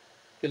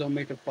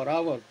 kilometers per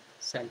hour,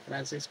 San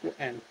Francisco,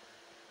 and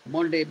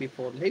Monday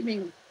before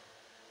leaving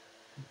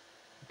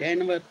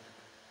Denver,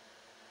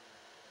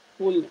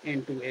 pulled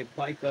into a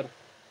biker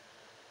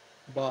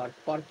bar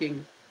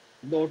parking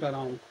lot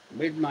around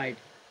midnight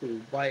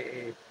to buy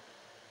a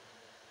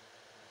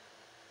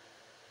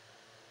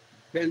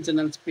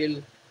Benzedrine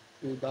pill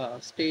to the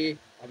stay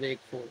awake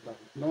for the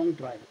long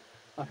drive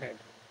ahead.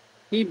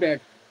 He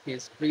bet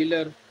his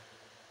trailer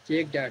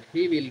Jake that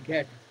he will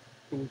get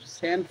to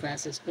San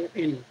Francisco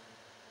in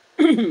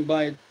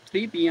by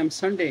 3 p.m.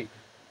 Sunday,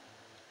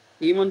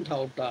 even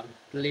without the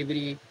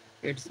delivery.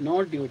 It's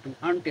not due to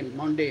until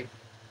Monday.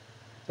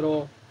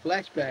 Through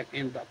flashback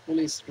in the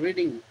police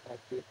reading of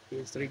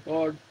his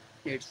record,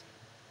 it's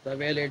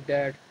revealed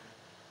that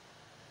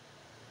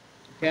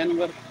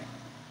Denver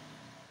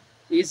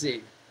is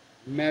a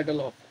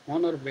Medal of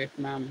Honor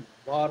Vietnam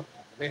War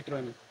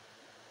veteran,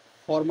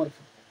 former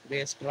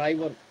race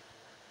driver,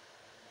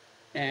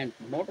 and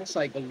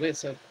motorcycle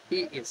racer.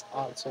 He is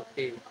also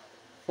a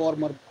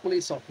former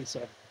police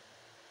officer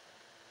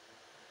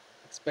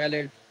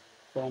expelled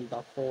from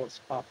the force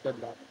after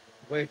the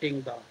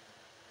waiting the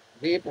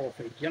rape of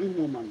a young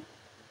woman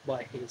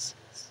by his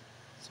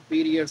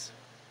superiors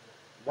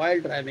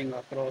while driving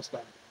across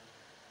the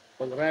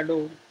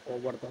Colorado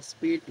over the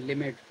speed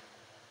limit.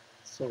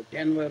 So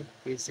Denver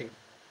is a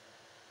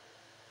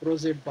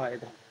cruised by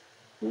the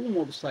two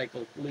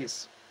motorcycle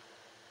police.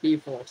 He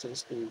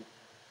forces to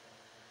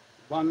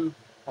one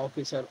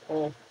officer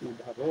off to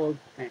the road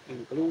and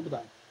include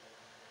the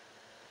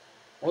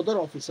other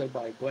officer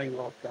by going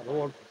off the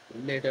road.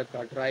 Later,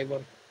 the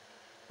driver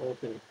of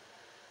a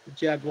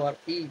Jaguar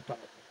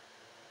E-Type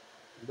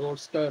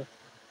Roadster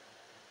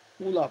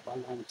pull up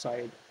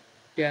alongside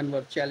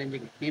Denver,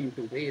 challenging him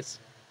to race.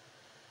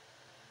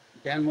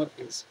 Denver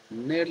is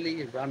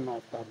nearly run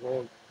off the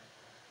road.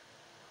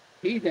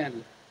 He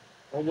then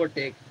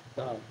overtakes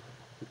the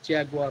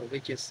Jaguar,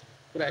 which is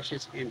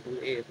crashes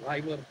into a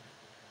river.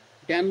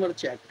 Denver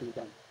checked to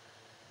them.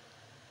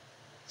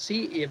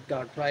 See if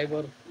the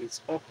driver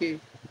is okay,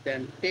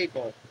 then take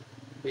off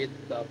with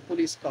the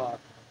police car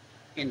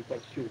in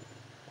pursuit.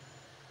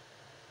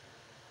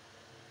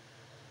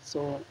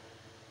 So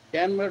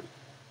Denver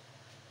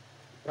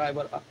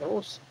driver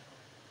across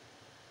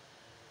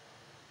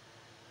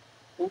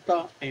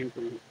Utah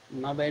into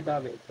Nevada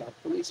with the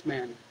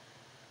policeman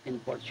in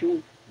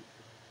pursuit.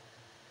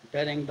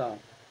 During the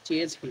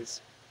chase,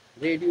 his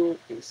radio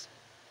is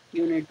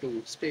tuned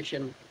to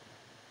station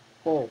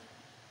 4,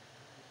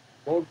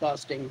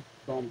 broadcasting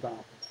from the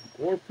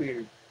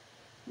goldfield,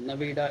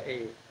 Nevada,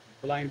 a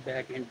blind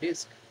bag and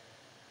disc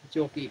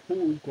jockey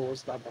who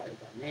goes by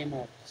the name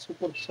of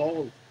Super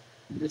Soul.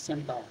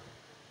 Listen the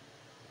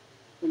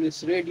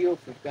police radio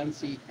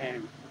frequency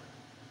and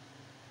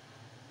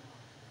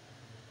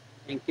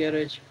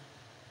encourage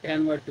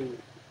Denver to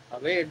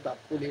evade the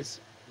police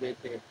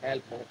with the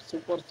help of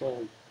Super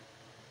Soul,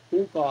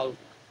 who called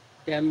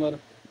Denver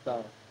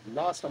the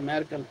last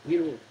American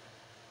hero.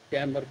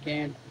 Denver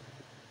gained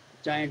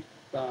giant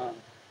the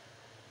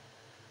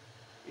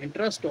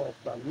interest of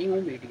the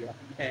new media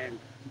and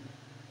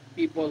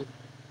people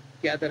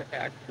gather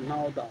at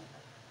now the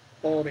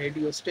core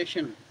radio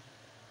station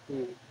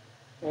to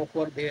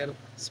offer their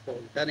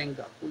support during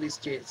the police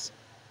chase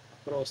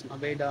across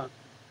Nevada.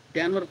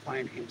 Denver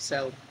find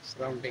himself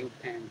surrounding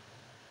and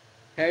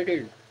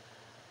headed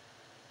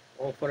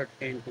offered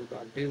into the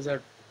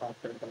desert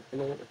after the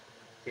blow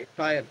a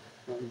tire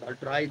on the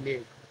dry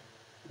lake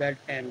bed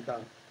and the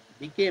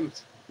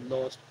becomes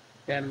lost.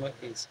 Denver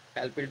is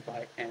helped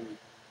by an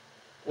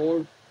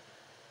old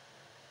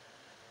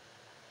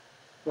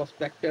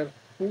prospector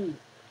who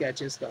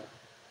catches the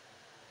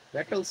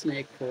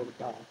rattlesnake for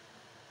the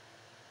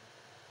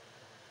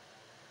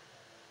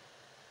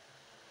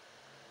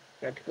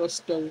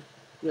Pentecostal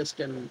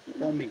Christian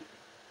farming.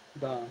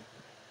 The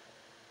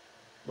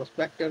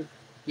prospector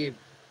gave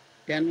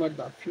Denver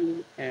the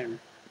fuel and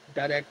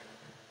direct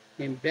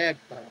him back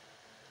the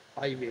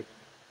highway.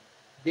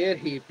 There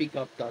he picked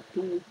up the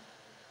two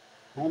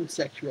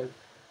homosexual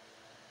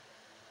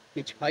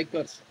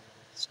hitchhikers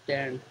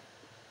stand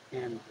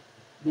and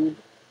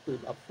moved to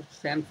the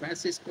San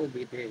Francisco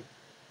with a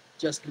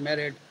just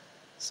married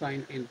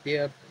sign in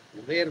their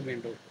rear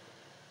window.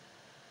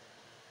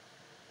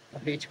 The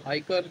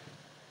hitchhiker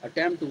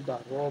attempted to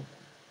rob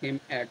him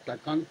at the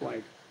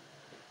gunpoint.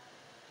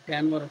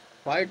 Denver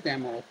fight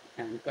them off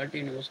and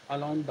continues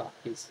along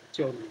his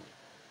journey.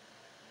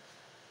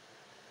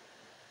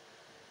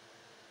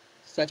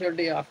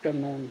 Saturday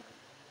afternoon,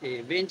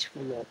 a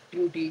vengeful of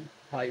duty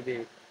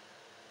highway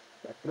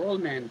The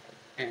trollman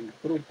and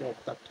group of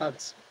the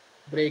thugs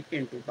break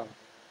into the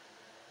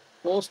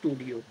Co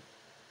studio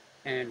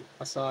and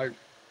assault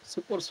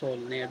Super Soul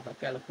near the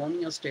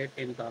California state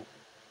in the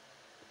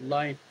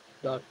line.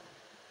 The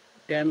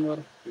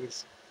Denver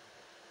is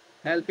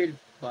helped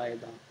by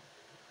the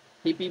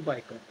hippie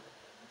biker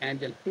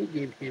Angel who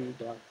give him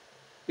the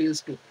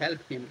pills to help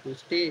him to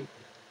stay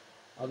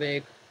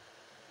awake.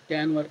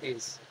 Denver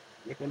is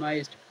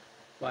recognized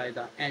by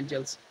the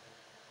Angel's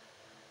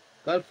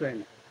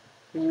girlfriend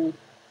who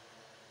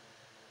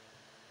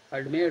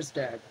admits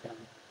that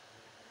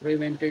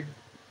prevented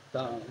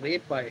the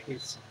rape by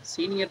his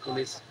senior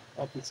police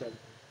officer.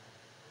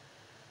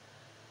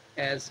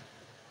 As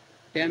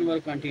Denver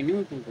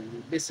continued to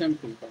listen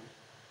to the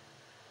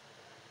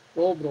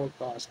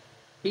co-broadcast,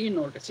 he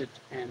noticed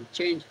and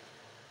change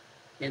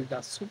in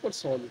the super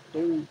soul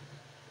tone.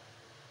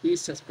 He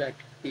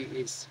suspects he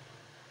is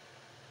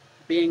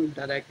being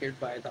directed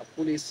by the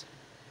police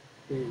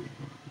to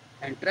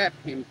entrap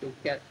him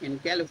in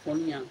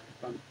California,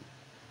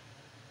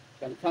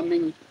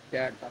 confirming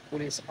that the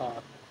police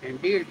are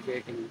indeed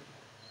waiting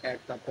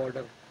at the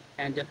border.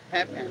 And just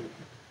happened,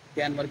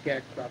 Denver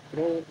gets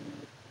through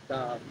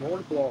the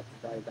roadblock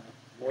by the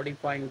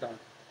modifying the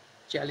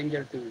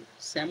Challenger to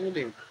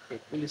simulate a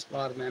police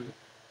car when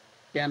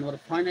Denver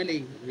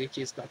finally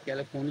reaches the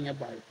California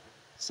by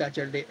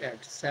Saturday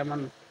at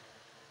 7:12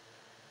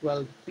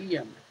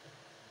 p.m.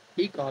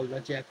 He called the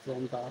Jack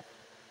from the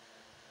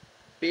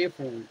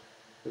payphone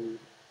to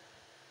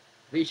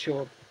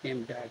reassure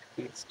him that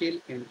he still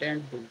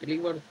intends to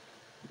deliver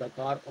the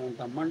car on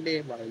the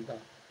Monday while the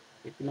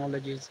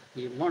acknowledges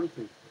he wants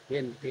to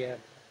win their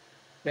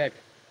bet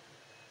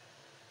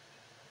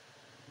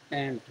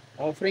and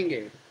offering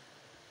a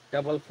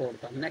double for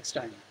the next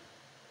time.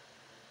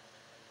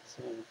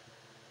 So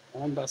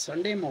on the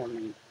Sunday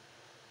morning,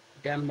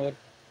 Denver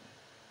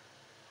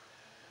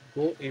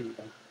go in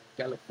the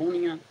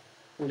California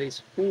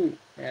police who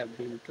have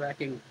been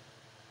tracking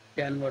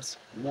Denver's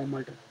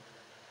movement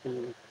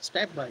to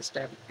step by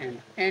step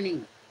and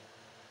any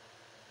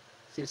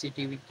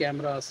CCTV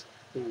cameras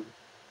to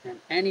and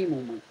any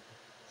movement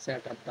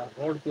set up the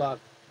roadblock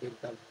with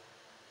the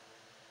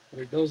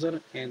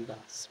bulldozer and the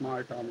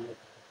smart armor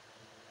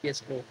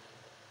Castro.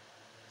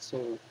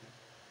 So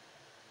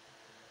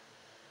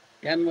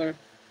Denver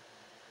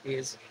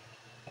is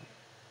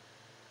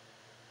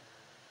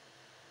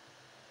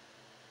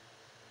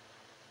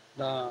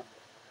the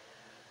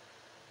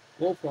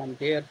go from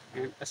there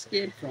and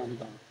escape from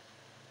the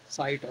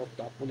sight of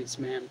the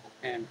policeman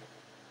and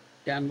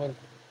Denver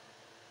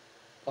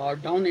are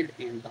down it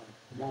in the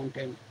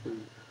mountain to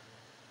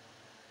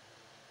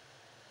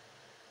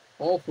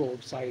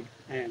off-road side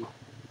and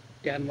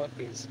Denver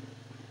is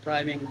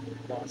driving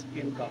was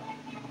in the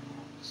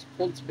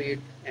full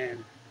speed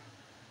and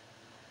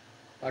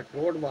that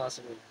road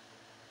was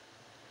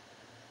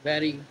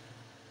very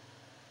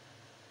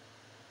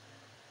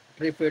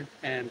drifted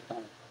and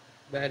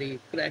very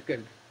cracked.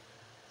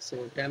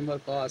 So Denver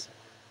caused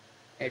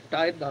a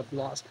tire got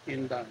lost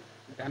in the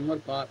Denver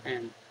car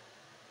and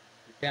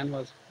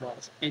Denver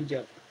was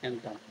injured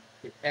in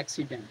the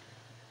accident.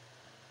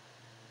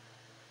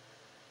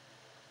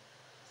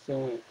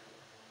 So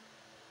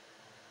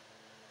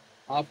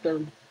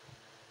after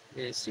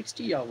a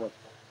 60 hour,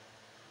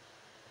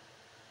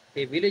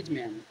 a village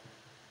man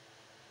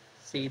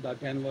see the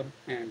Denver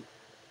and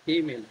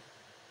he will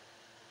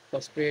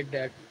frustrate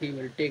that he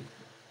will take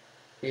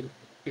him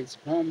his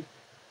home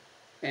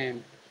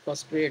and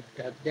frustrate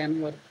the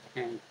Denver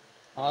and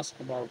ask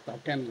about the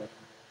Denver.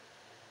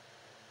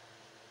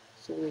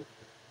 So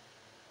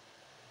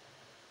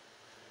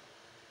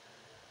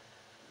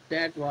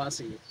that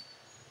was a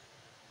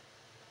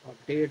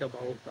update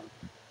about the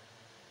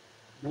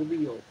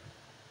movie of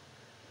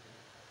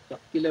The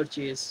Killer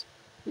Chase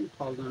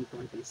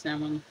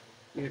 2027.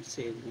 It's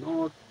a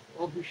not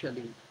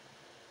officially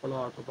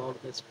plot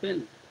about this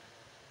film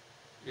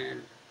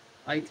and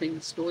I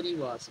think story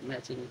was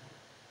matching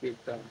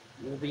with the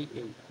movie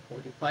in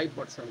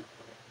 45%,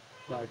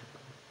 but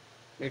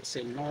it's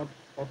a not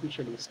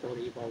officially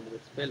story about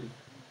this film.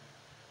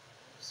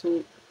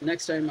 So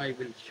next time I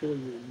will show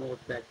you more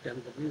fact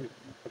and review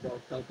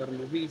about the other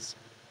movies.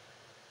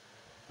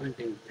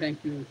 Until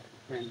thank you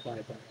and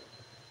bye bye.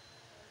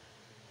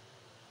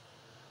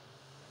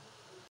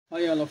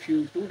 Hi all of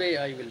you. Today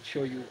I will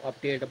show you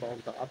update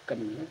about the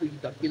upcoming movie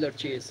The Killer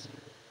Chase.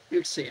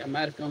 It's a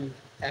American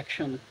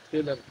action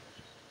thriller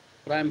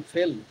crime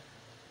film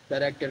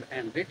directed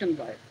and written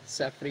by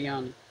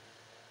Safrian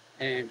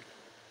and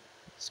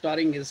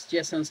starring is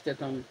Jason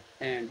Statham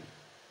and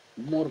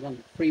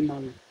Morgan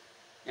Freeman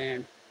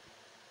and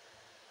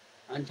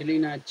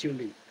Angelina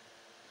Jolie.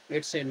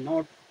 It's a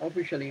not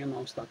officially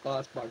announced the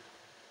cast, but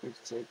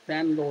it's a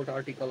fan load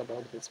article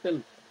about this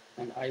film,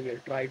 and I will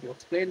try to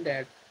explain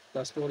that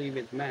the story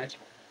will match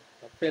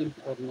the film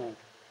or not.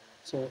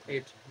 So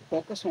it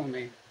focus on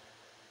a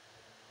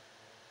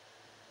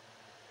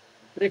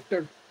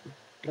drifter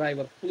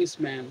driver,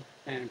 policeman,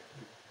 and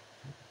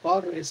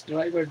car race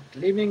driver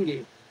living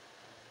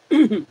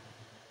a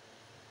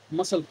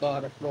muscle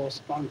car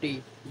across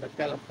county, the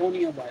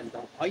California, while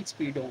the high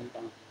speed on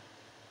the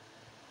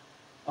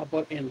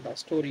upper end the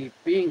story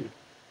being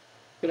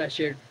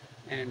crashed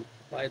and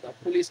by the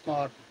police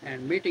car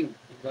and meeting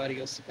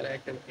various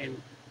characters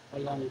in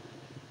along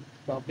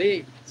the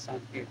way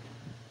some it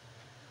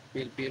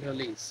will be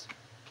released.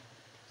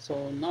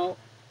 So now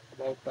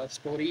about the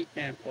story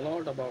and a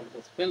lot about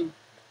this film.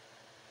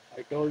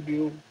 I told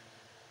you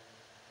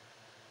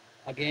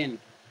again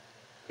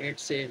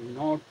it's a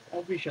not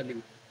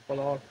officially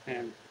plot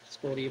and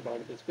story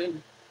about this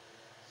film.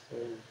 So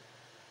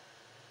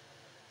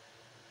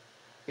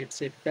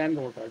it's a fan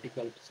wrote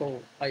article.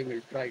 So I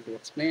will try to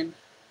explain.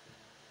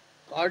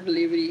 Car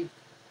delivery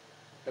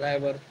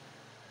driver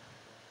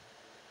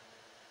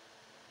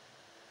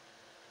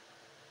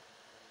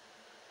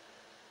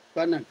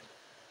Connect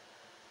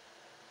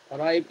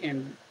arrived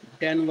in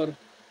Denver,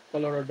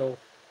 Colorado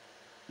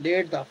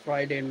late the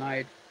Friday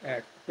night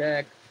at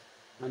back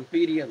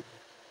Imperial.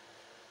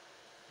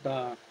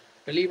 The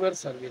deliver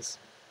service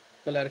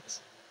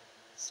clerks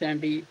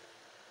Sandy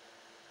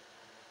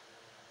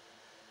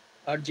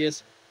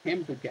urges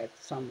him to get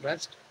some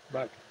rest,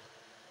 but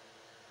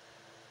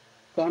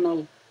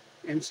Connell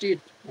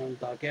instead on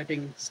the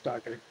getting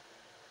started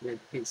with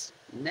his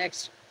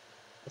next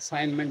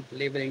assignment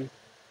delivering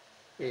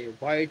a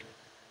white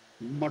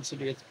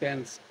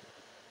Mercedes-Benz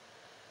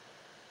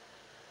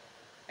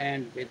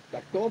and with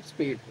the top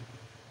speed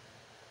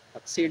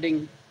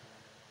exceeding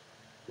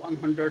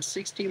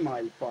 160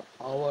 miles per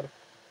hour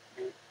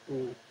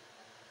to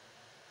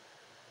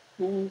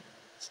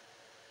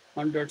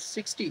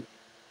 260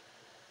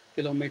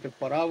 kilometers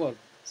per hour,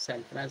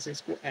 San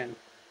Francisco and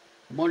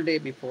Monday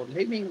before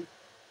leaving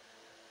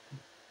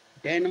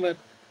Denver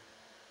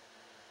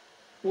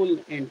pulled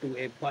into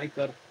a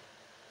biker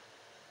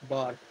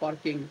bar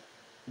parking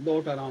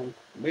lot around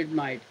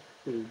midnight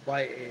to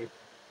buy a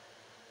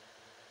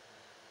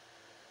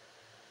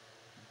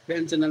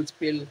Benzedrine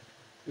pill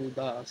to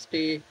the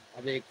stay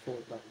awake for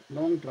the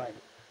long drive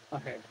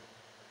ahead.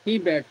 He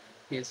bet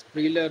his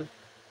trailer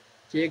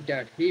check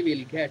that he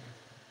will get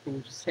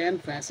to San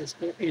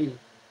Francisco in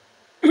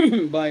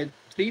by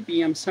 3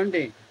 p.m.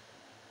 Sunday,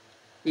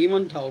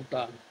 even without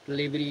the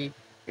delivery.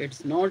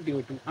 It's not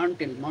due to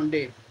until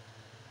Monday.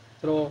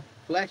 Through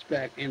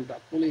flashback in the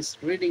police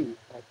reading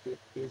of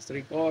his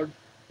record,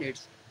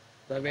 it's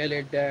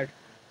revealed that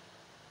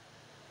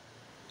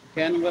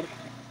Canver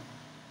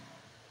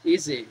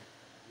is a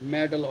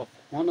Medal of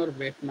Honor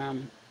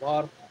Vietnam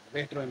War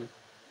veteran,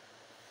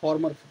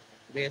 former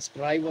race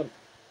driver,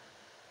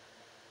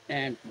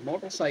 and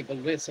motorcycle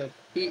racer.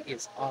 He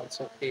is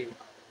also a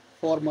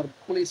former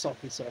police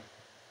officer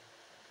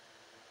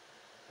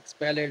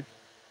expelled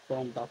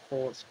from the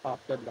force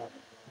after the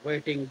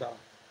waiting the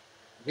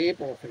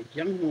rape of a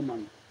young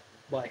woman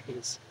by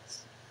his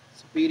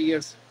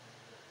superiors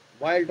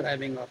while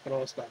driving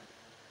across the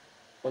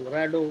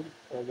Colorado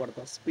over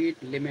the speed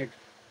limit.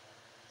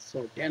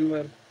 So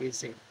Denver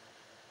is a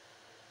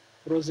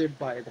cruised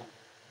by the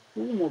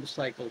two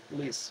motorcycle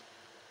police.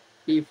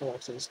 He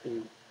forces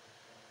to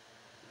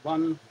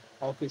one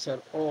officer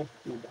off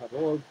to the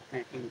road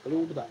and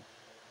include the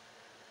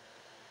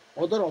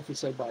other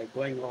officer by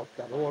going off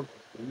the road.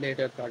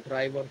 Later, the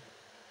driver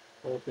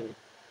of a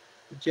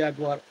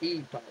Jaguar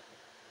E-Type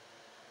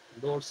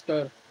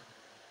Roadster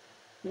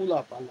pull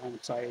up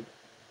alongside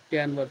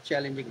Denver,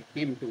 challenging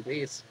him to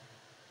race.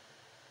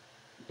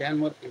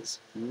 Denver is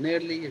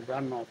nearly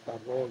run off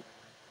the road.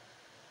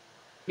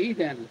 He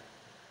then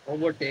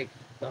overtakes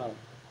the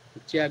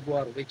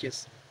Jaguar, which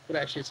is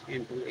crashes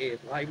into a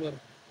river.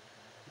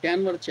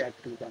 Denver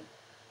checked to them.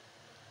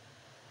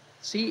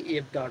 See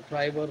if the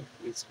driver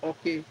is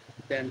okay,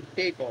 then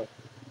take off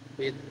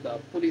with the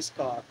police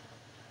car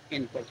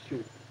in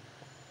pursuit.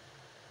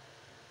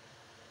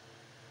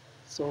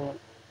 So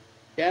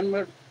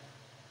Denver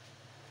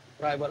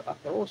driver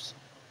across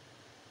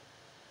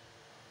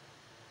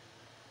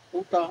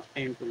Utah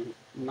into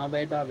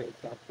Nevada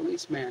with the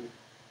policeman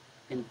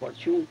in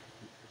pursuit.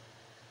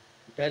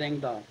 During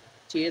the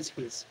chase,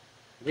 his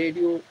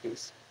radio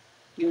is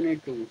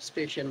tuned to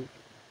station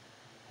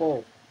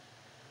 4,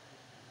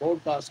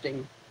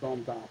 broadcasting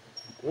from the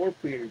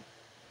goldfield,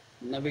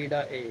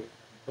 Nevada, a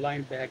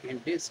blind bag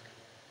and disc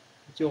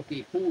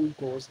jockey who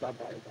goes by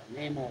the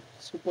name of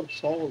Super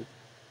Soul.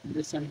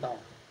 Listen the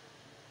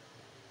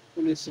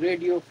police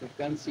radio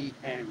frequency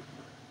and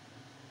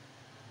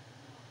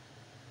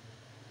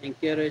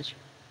encourage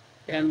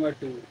Denver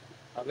to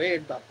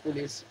evade the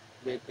police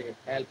with the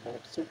help of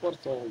Super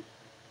Soul,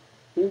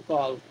 who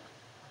called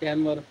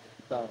Denver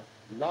the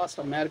last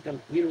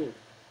American hero.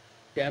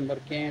 Denver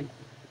can't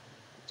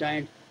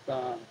giant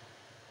the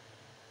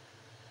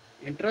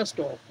interest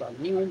of the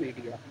new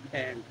media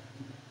and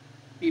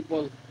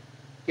people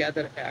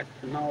gather at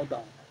now the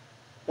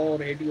core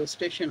radio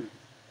station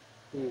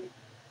to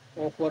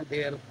offer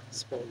their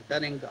support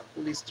during the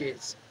police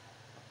chase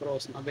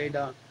across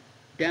Nevada.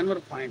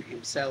 Denver finds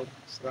himself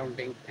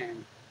surrounding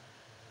and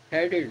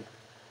headed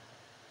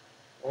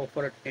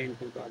offered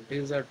into the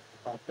desert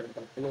after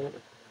the blow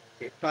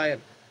a tire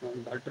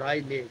on the dry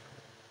lake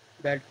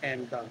that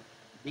and the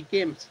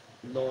becomes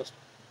lost.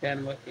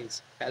 Denver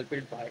is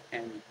helped by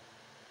an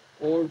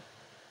old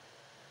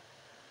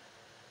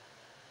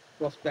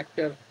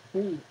prospector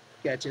who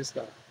catches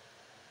the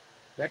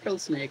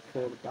rattlesnake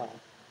for the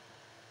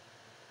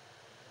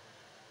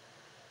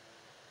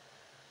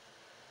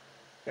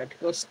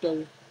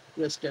Pentecostal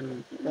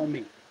Christian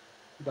bombing.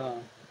 The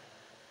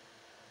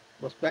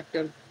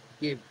prospector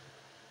gives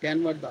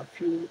Denver the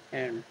fuel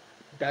and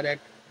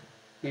direct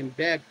him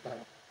back the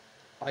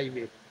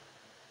highway.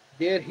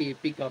 There he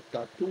pick up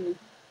the two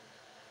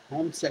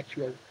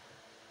homosexual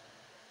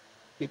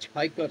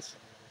hitchhikers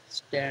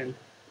stand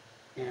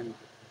and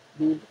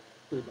move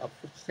to the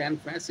San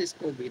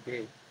Francisco with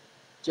a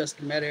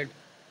just married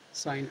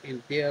sign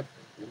in their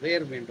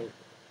rear window.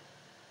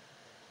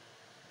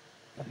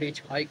 The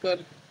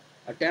hitchhiker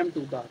attempt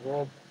to the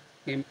rob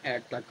him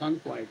at the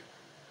gunpoint.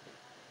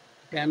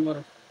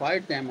 Denver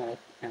fight them off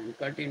and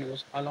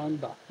continues along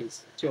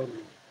his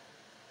journey.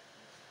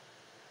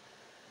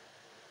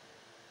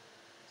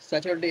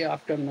 Saturday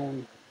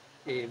afternoon,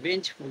 a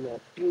vengeful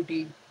of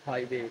duty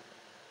highway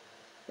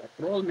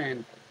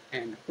patrolman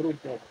and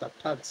group of the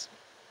thugs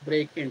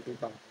break into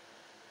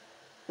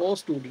the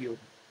studio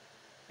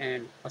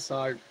and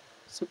assault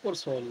Super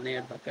Soul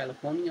near the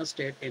California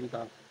state in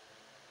the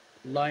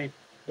line.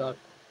 The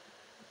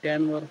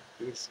Denver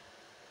is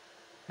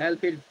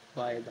helped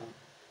by the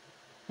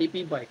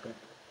hippie biker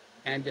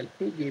Angel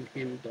who gave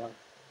him the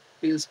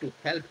pills to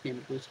help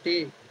him to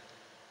stay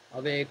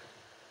awake.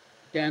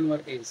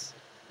 Denver is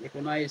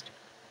recognized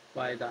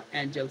by the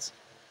Angel's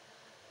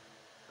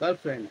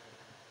girlfriend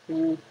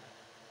who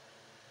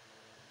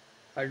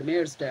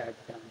admits that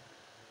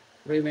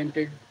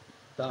prevented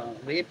the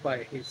rape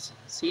by his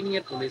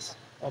senior police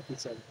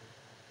officer.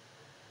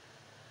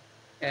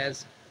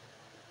 As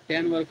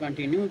Denver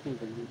continued to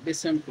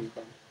listen to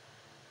the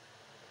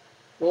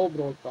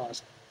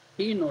broadcast,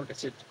 he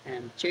noticed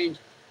and change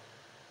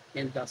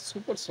in the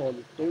super soul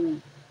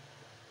tone.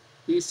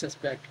 He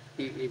suspects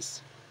he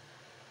is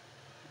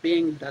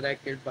being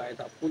directed by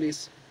the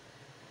police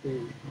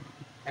to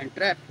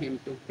entrap him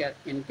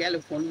in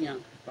California,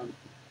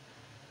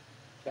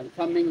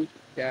 confirming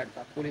that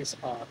the police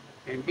are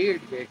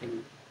indeed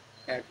waiting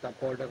at the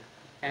border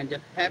and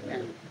just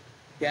happen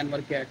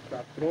Denver get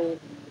through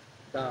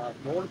the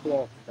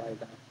roadblock by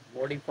the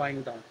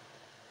modifying the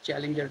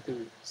Challenger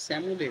to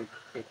simulate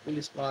a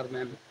police car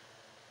when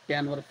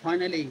Denver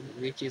finally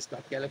reaches the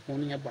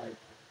California by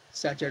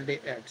Saturday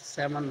at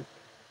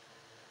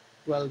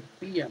 7:12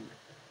 p.m.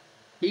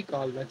 He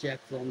called the Jack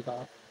from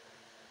the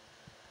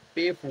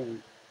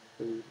payphone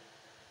to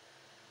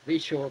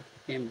reassure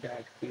him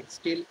that he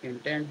still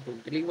intends to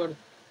deliver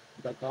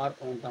the car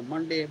on the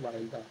Monday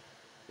while the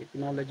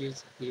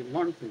acknowledges he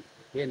wants to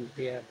win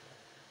their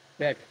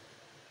bet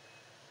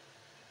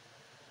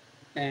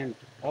and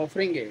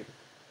offering a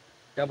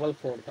double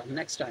for the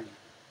next time.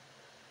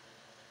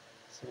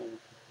 So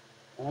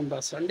on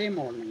the Sunday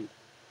morning,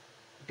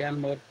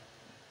 Denver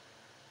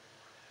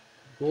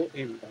go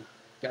in the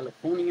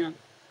California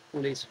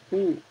police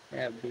who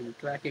have been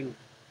tracking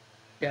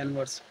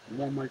Denver's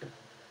movement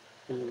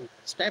to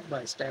step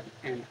by step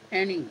and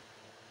any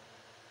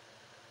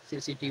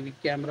CCTV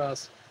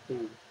cameras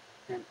to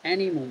and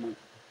any movement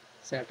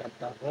set up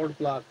the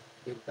roadblock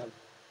with the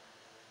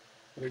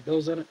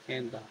bulldozer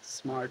and the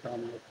smart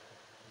armor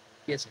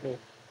Castro.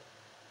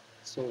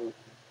 So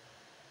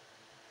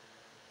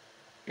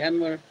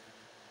Denver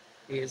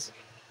is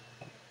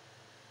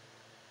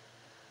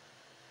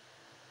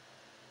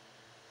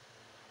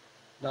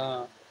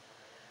the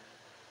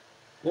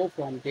go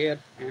from there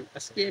and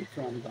escape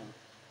from the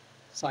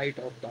sight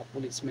of the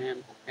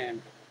policeman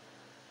and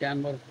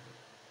Denver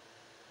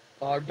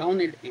are down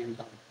it in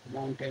the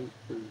mountain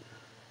to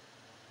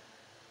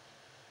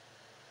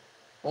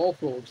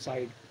off-road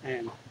side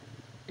and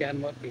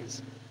Denver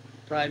is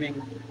driving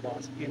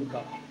was in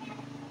the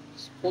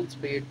full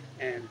speed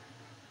and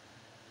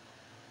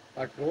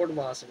that road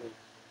was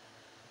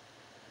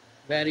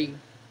very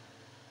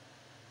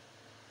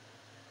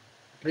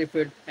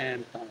drifted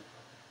and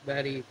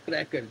very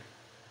cracked.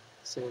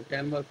 So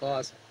Denver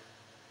caused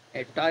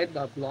a tire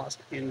got lost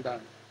in the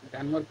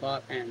Denver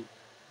car and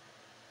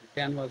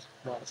Denver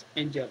was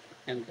injured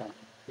in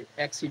the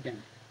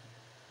accident.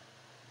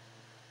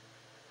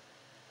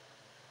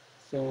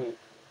 So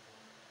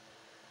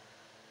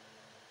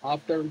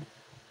after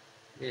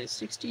a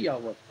 60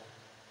 hour,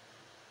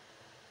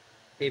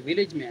 a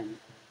village man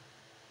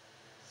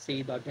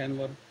see the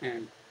Denver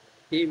and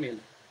he will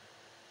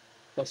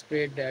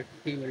frustrate that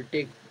he will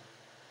take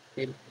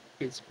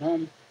his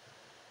home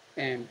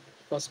and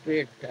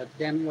frustrate the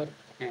Denver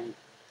and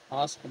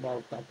ask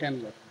about the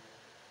Denver.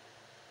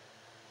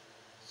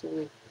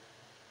 So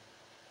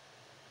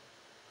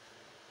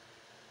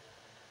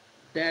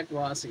that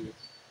was a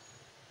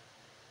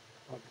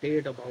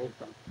update about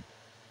the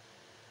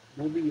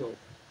movie of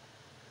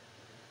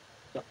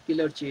The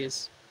Killer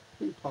Chase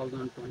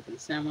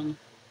 2027.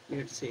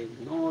 It's a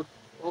not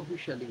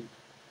officially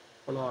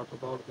plot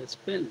about this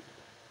film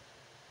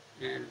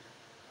and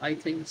I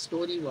think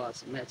story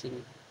was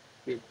matching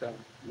with the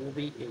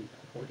movie in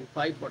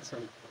 45%,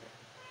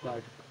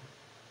 but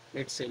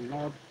it's a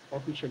not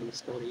official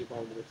story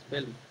about this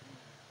film.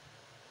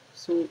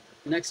 So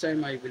next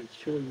time I will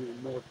show you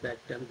more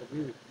fact and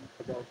review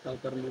about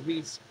other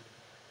movies.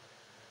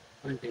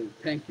 Until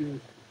thank you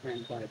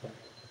and bye bye.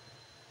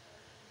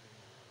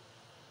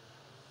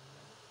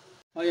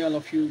 Hi all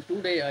of you.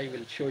 Today I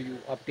will show you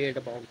update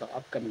about the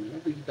upcoming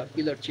movie The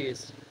Killer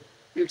Chase.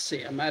 It's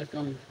a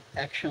American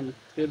action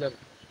thriller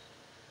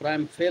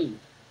crime film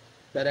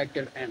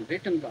directed and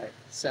written by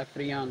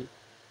Safrian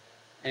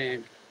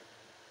and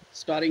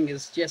starring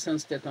is Jason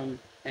Statham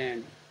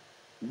and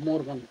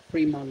Morgan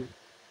Freeman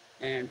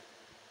and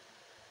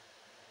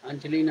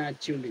Angelina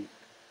Jolie.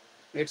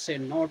 It's a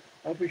not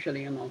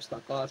officially announced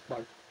the cast,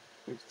 but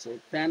it's a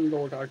fan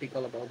load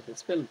article about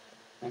this film,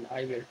 and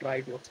I will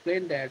try to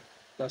explain that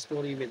the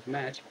story will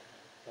match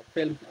the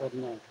film or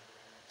not.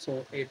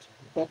 So it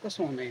focus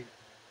on a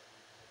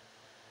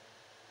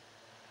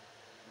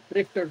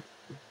drifter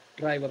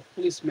driver,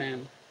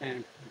 policeman,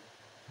 and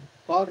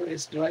car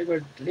race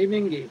driver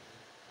living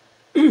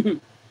a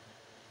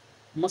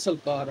muscle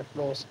car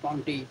across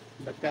county,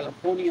 the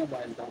California,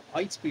 while the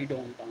high speed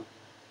on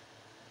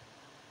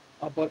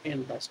the upper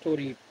end, the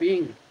story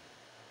being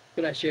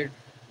crashed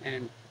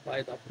and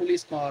by the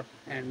police car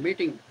and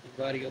meeting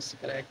various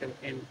characters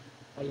in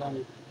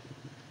along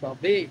the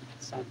way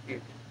some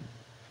it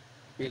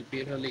will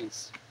be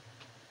released.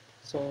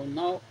 So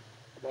now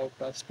about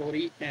the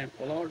story and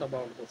plot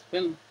about this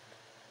film.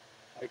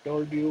 I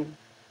told you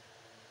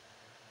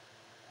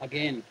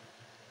again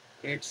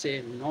it's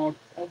a not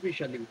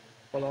officially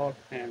plot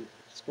and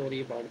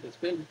story about this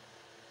film.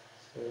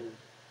 So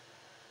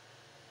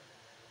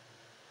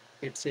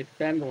it's a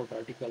fan wrote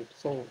article.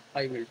 So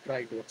I will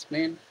try to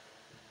explain.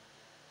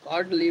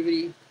 Car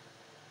delivery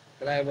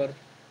driver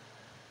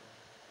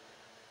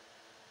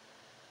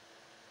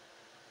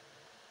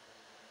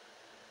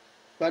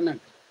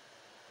Connect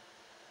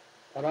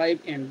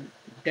arrived in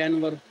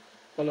Denver,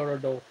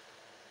 Colorado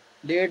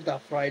late the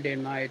Friday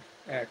night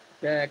at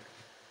back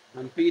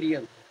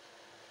Imperial.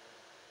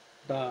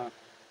 The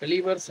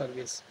deliver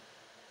service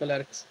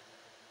clerks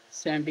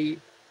Sandy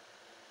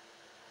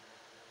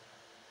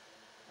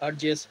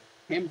urges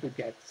him to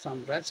get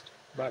some rest,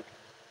 but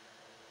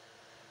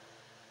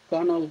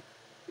Connell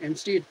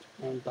insists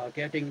on the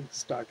getting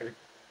started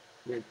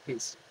with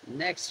his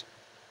next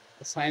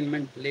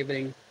assignment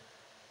delivering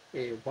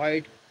a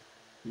white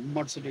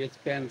Mercedes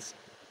Benz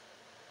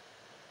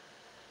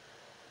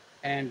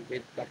and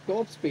with the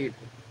top speed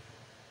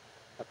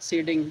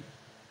exceeding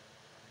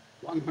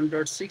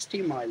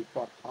 160 miles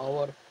per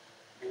hour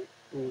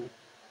to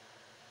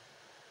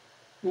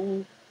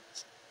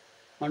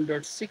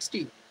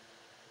 260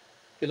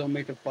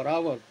 kilometers per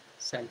hour,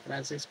 San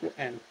Francisco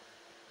and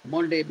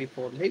Monday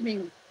before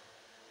leaving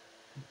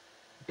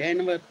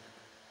Denver,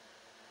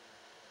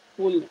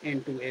 pull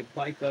into a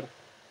biker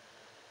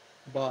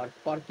bar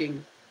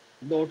parking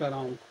lot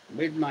around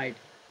midnight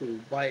to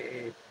buy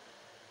a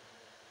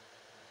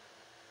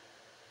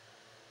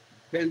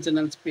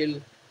Benzedrine pill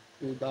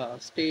to the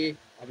stay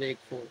awake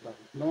for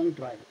the long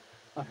drive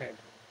ahead.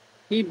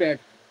 He bet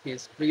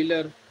his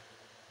trailer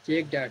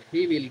Jake that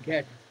he will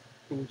get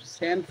to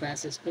San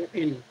Francisco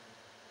in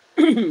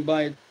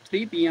by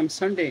 3 p.m.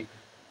 Sunday,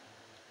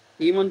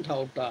 even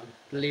without the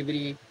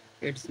delivery.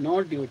 It's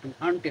not due to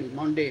until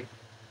Monday.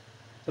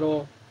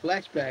 Through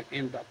flashback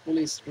in the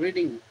police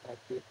reading of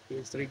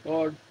his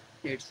record,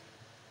 it's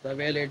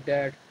revealed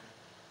that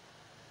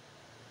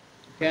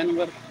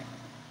Denver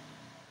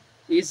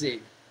is a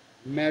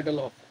Medal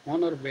of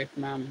Honor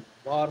Vietnam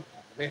War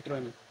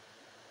veteran,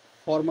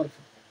 former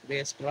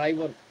race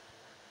driver,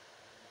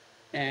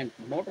 and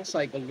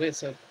motorcycle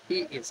racer.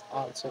 He is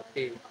also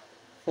a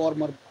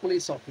former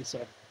police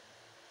officer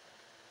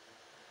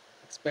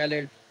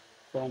expelled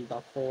from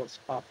the force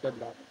after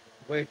the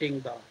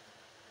waiting the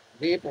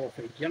rape of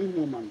a young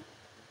woman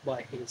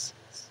by his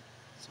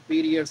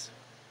superiors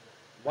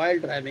while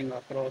driving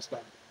across the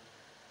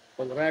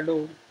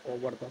Colorado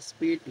over the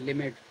speed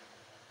limit.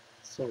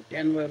 So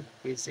Denver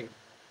is a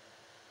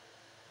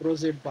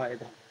cruised by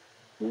the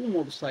two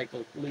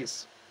motorcycle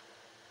police.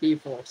 He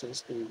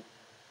forces to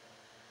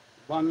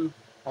one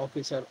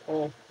officer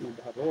off to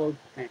the road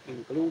and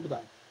include the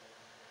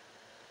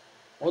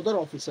other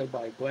officer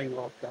by going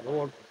off the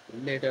road.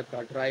 Later,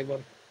 the driver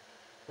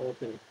of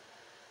a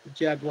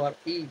Jaguar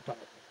E-Type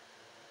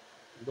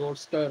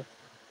Roadster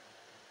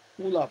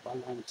pull up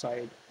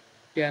alongside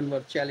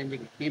Denver,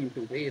 challenging him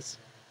to race.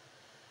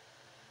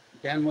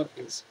 Denver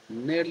is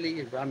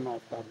nearly run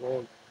off the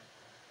road.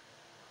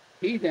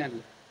 He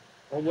then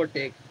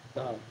overtakes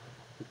the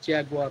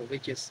Jaguar,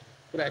 which is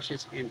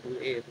crashes into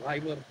a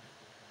river.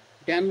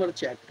 Denver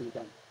checked to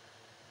them.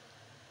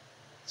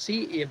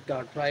 See if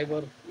the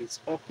driver is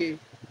okay,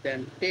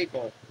 then take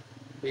off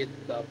with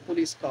the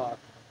police car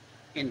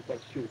in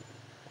pursuit.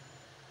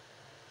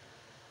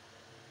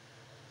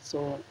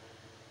 So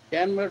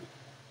Denver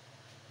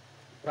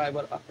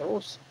driver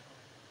across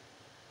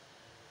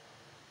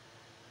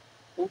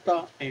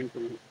Utah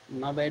into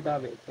Nevada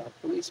with the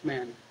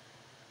policeman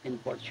in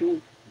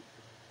pursuit.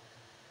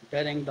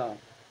 during the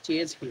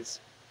chase. His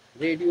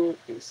radio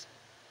is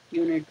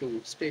tuned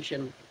to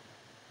station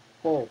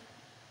 4,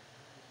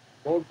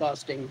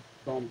 broadcasting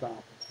from the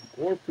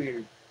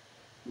goldfield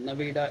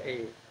Nevada,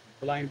 a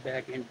blind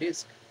bag in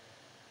disc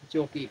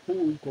jockey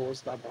who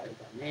goes by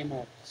the name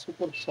of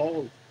Super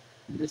Soul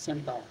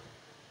listened the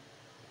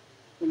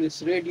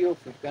police radio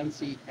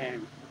frequency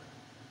and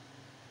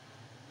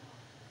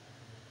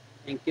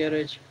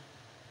encouraged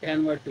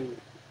Denver to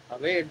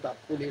evade the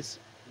police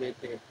with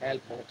the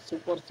help of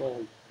Super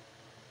Soul,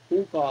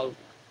 who called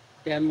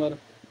Denver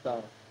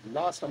the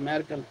last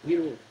American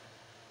hero.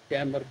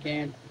 Denver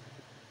gained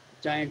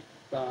giant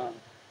the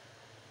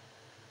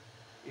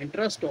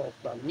interest of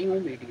the new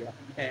media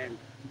and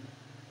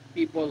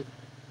people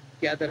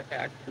gather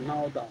at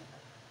now the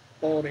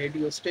core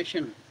radio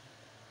station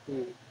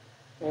to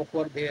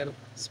offer their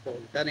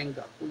support during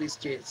the police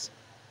chase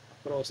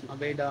across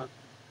Nevada.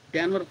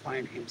 Denver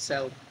find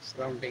himself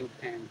surrounding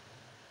and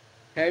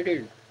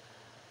headed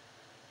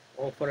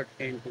offered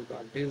into the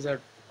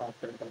desert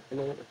after the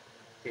blow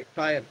a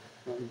tire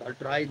on the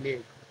dry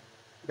lake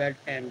bed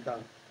and the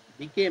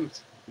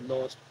becomes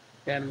lost.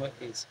 Denver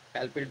is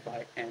helped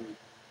by an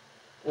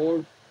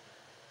old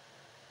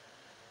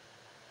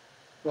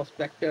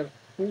prospector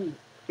who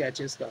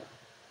catches the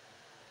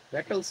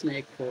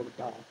rattlesnake for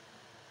the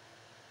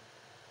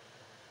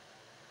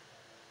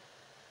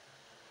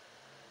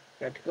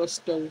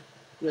Pentecostal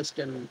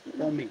Christian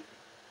farming.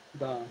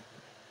 The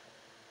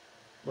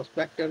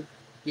prospector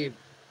gave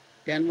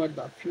Denver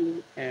the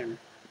fuel and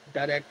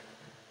direct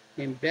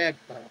him back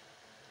the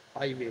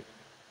highway.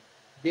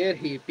 There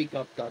he picked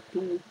up the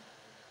two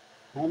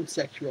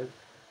homosexual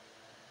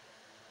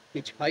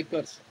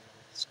hitchhikers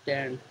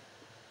stand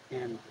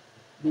and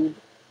moved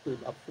to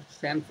the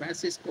San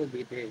Francisco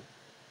with a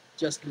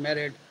just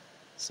married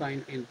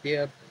sign in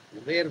their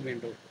rear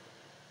window.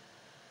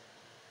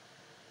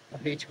 The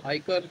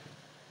hitchhiker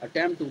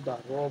attempted to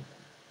rob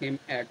him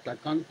at the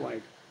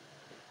gunpoint.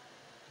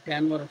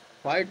 Denver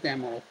fight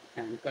them off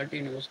and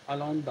continues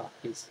along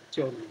his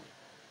journey.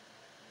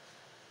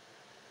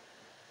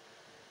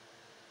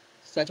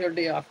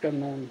 Saturday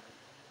afternoon,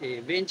 a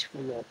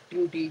vengeful of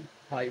duty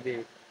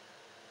highway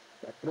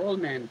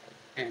patrolman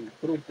and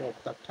group of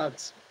the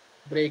thugs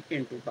break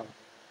into the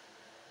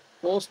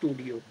post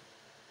studio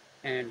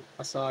and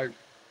assault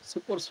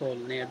Super Soul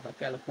near the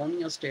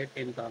California state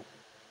in the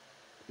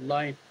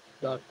line.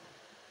 The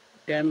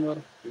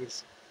Denver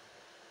is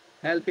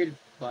helped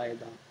by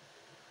the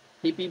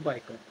hippie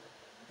biker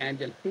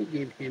Angel who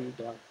gave him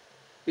the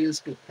pills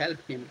to help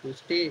him to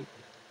stay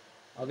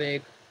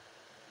awake.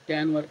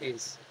 Denver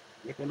is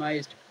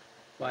recognized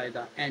by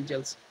the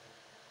Angel's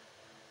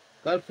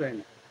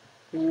girlfriend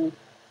who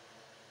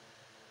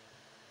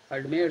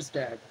admits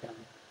that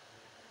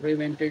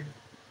prevented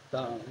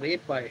the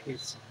rape by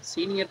his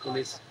senior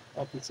police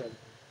officer.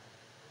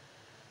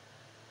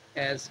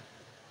 As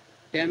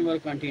Denver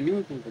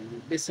continued to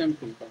listen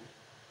to the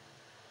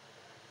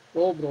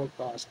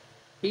co-broadcast,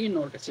 he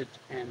noticed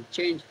and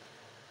change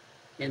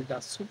in the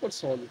Super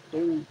Soul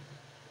tone.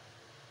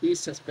 He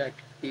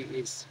suspects he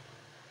is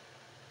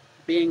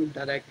being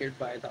directed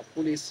by the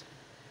police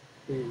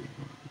to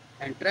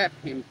entrap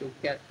him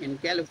in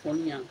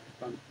California,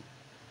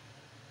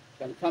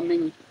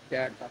 confirming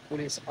that the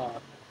police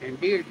are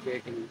indeed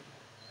waiting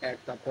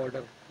at the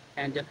border.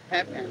 And it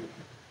happened,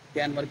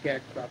 Denver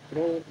get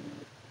through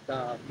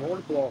the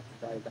roadblock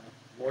by the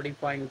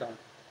modifying the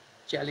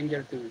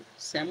Challenger to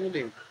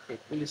simulate a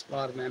police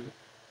car when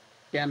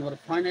Denver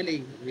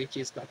finally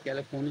reaches the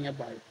California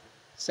by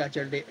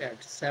Saturday at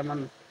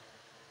 7:12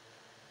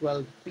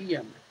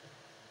 p.m.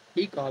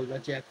 He called the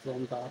jack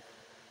from the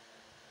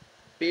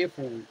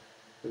payphone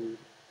to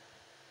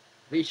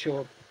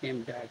reassure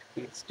him that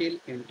he still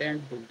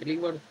intends to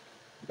deliver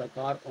the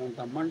car on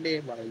the Monday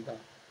while the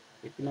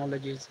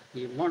acknowledges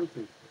he wants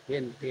to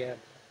win their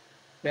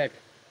bet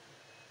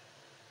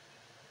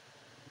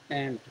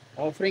and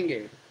offering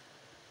a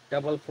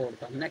double for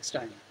the next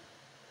time.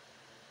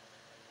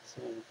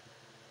 So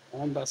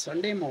on the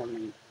Sunday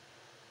morning,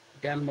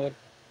 Denver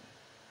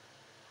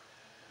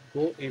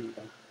go in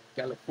the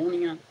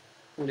California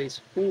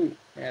police who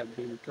have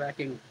been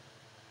tracking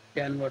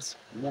Denver's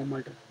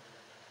movement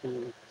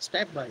to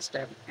step by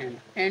step and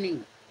any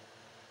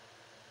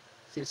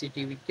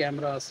CCTV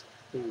cameras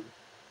to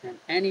and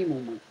any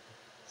movement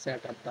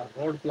set up the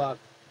roadblock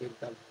with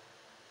the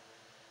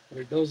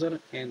bulldozer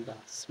in the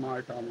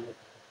small town of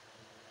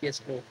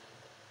Kisco.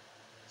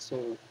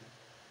 So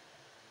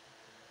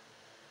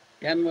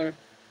Denver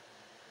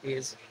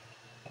is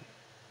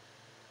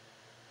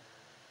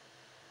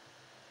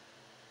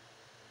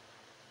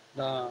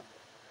the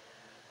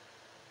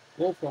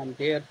go from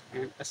there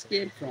and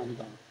escape from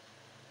the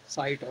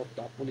sight of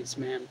the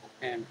policeman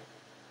and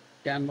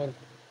Denver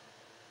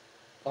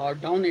are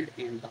down it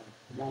in the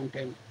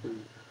mountain to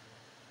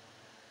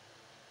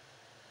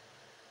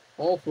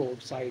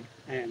off-road side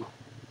and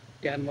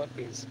Denver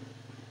is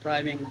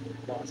driving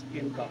was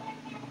in the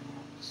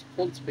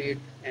full speed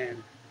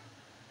and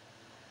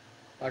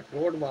that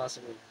road was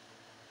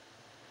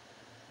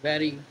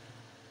very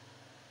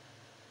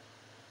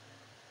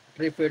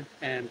drifted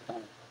and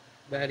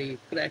very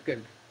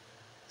cracked.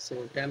 So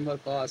Denver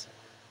caused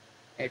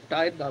a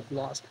tire the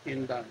blast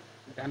in the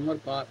Denver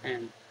car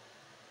and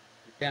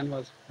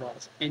Denver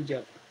was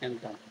injured in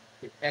the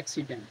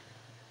accident.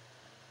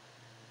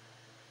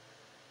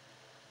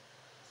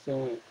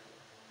 So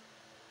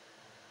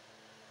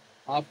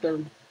after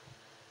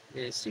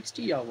a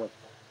 60 hour,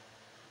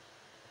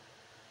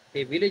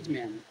 a village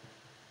man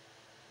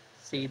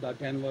see the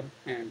Denver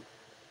and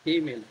he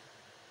will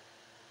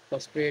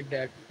frustrate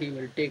that he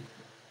will take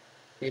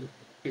him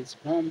his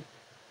home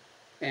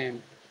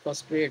and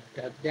frustrate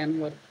the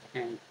Denver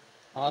and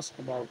ask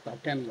about the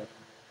Denver.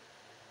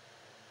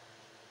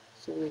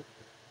 So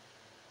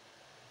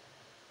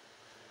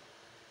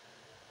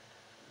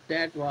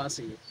that was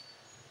a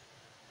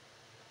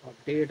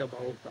update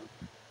about the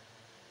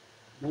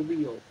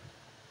movie of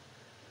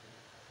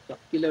the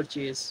Killer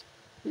Chase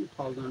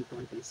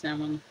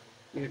 2027.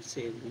 It's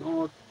a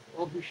not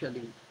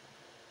officially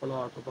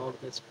plot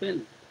about this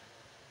film,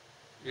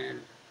 and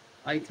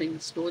I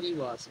think story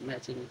was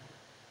matching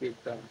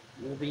with the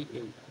movie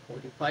in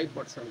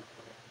 45%,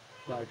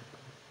 but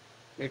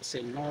it's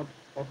a not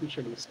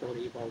officially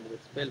story about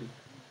this film.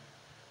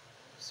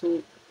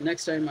 So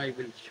next time I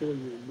will show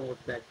you more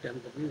fact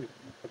and review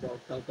about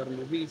other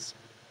movies.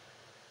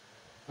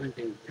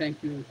 Until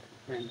thank you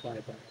and bye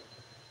bye.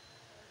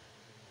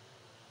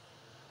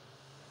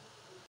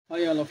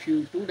 Hi all of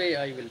you. Today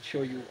I will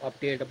show you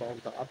update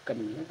about the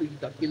upcoming movie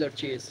The Killer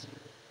Chase.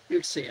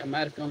 It's a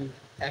American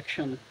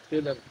action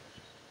thriller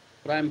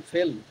crime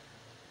film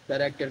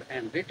directed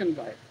and written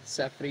by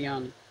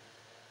Safrian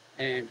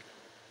and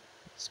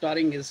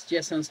starring is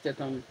Jason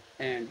Statham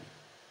and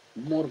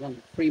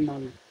Morgan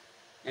Freeman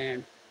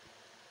and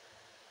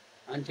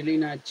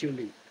Angelina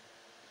Jolie.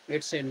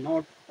 It's a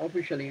not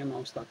officially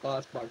announced the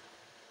cast, but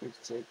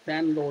it's a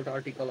fan load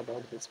article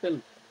about this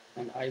film,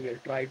 and I will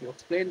try to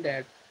explain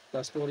that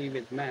the story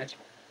will match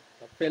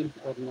the film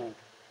or not.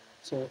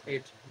 So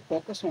it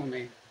focus on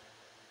a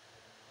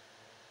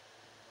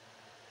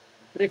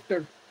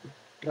drifter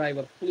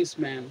driver,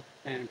 policeman,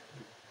 and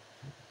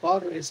car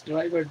race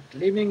driver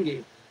leaving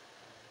a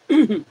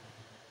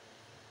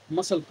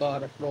muscle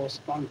car across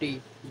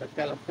county, the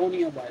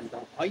California, while the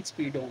high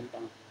speed on the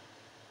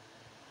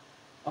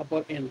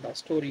upper end the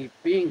story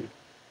being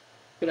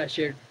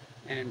crashed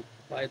and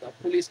by the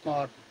police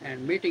car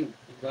and meeting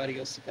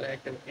various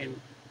characters in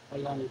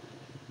along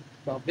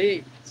the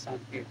way some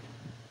it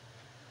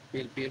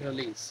will be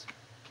released.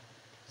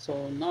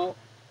 So now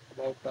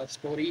about the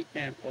story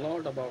and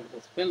plot about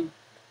this film.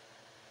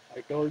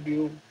 I told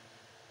you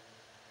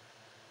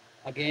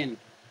again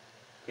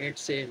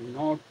it's a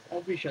not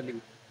officially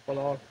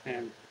plot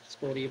and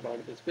story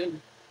about this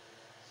film.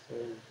 So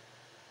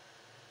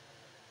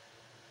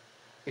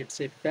it's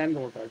a fan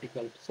wrote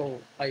article. So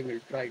I will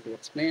try to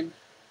explain.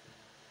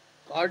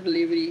 Car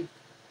delivery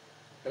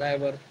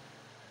driver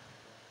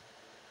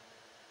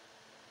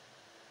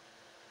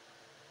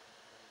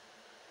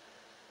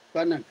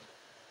Connect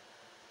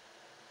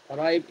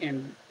arrived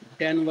in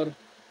Denver,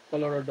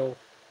 Colorado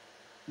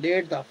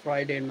late the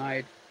Friday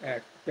night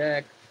at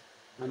back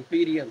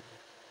Imperial.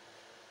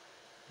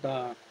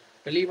 The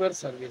deliver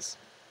service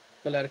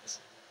clerks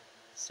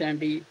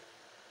Sandy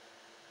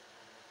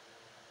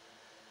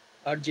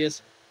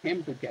urges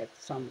him to get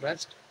some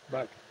rest,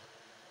 but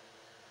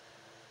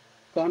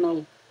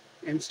Connell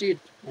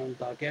insists on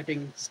the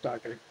getting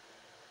started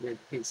with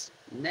his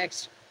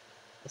next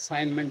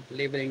assignment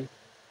delivering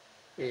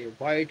a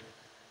white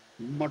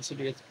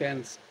Mercedes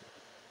Benz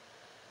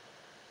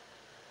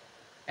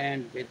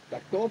and with the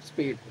top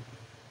speed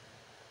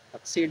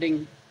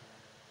exceeding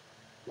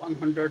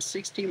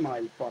 160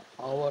 miles per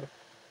hour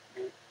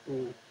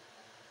to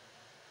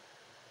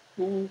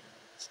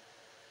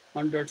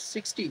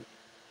 260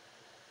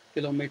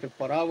 kilometers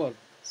per hour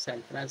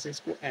San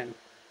Francisco and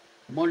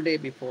Monday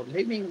before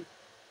leaving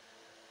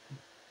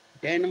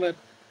Denver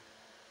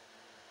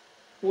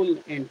pulled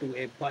into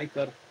a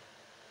biker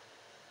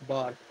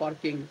bar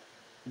parking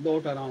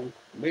lot around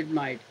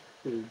midnight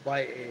to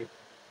buy a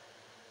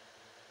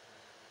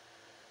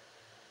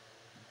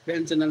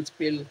Benzedrine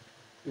pill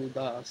to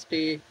the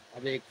stay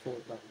awake for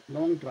the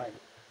long drive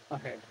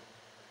ahead.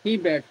 He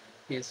bet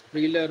his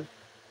trailer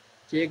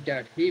Jake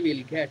that he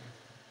will get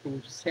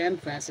to San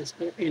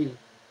Francisco in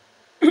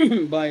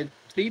by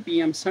 3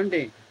 p.m.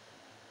 Sunday,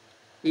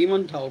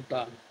 even though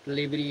the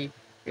delivery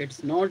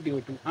it's not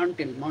due to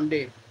until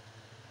Monday.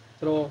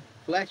 Through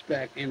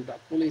flashback in the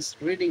police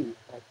reading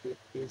of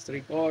his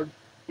record,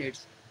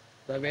 it's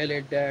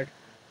revealed that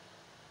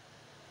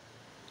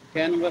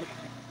Denver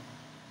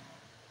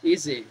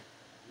is a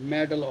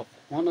Medal of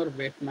Honor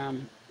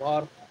Vietnam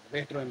War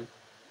veteran,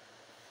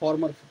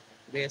 former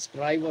race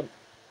driver,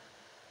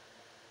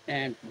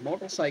 and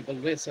motorcycle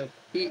racer.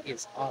 He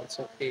is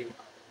also a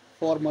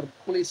former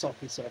police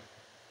officer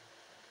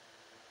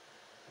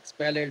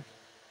expelled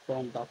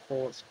from the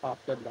force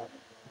after the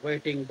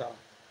waiting the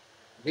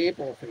rape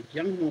of a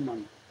young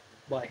woman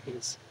by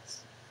his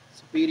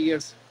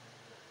superiors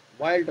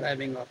while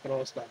driving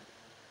across the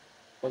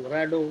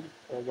Colorado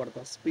over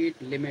the speed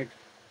limit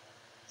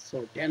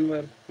So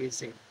Denver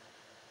is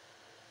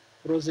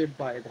crossed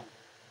by the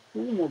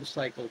two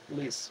motorcycle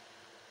police.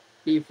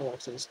 He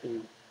forces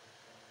to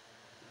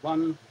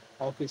one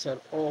officer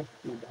off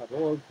to the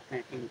road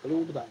and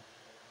include the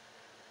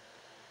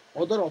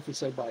other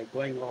officer by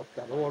going off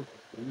the road.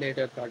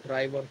 Later, the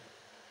driver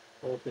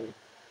of a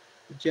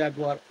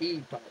Jaguar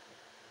E-Type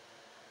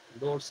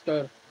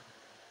Roadster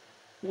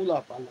pull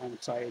up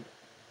alongside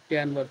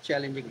Denver,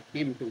 challenging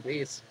him to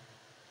race.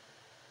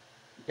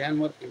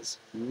 Denver is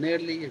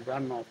nearly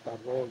run off the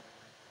road.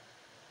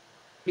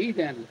 He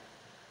then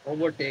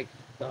overtakes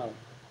the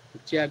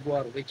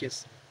Jaguar, which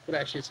is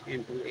crashes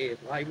into a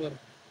river.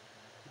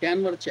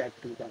 Denver checks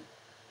to them,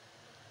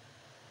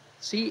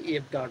 see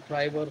if the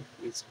driver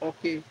is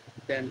okay,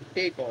 then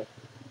take off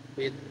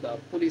with the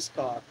police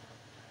car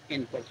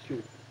in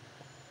pursuit.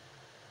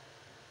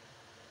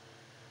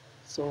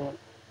 So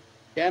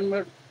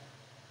Denver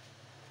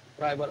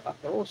driver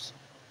across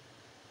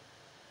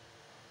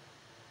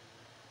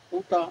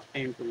Utah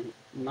into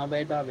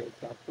Nevada with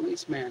the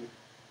policeman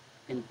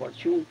in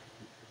pursuit.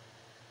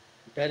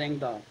 During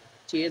the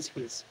chase,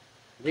 his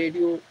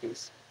radio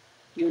is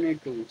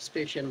tuned to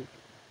station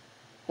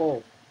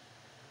 4,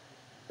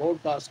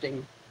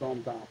 broadcasting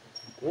from the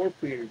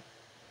goldfield,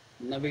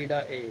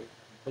 Nevada, a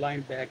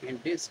blind bag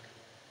and disc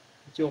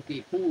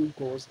jockey who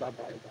goes by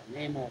the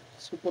name of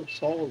Super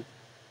Soul.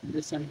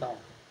 Listen the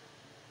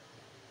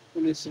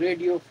police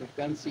radio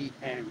frequency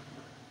and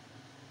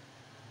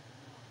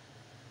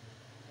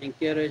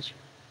encourage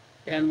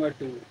Denver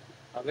to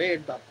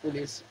evade the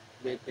police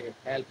with the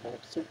help of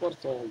Super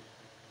Soul,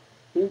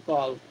 who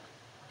called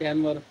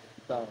Denver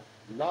the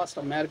last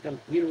American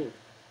hero.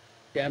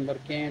 Denver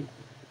gained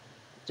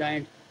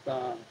giant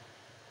the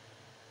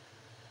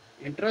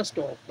interest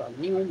of the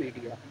new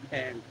media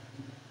and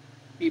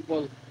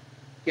people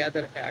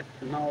gather at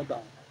now the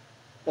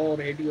four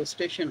radio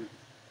station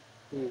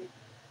to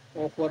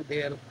offer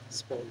their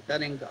support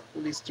during the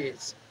police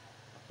chase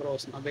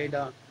across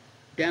Nevada.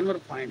 Denver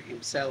find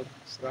himself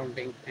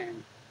surrounding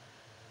and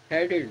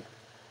headed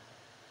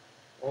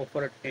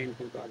offered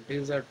into the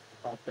desert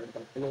after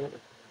the blow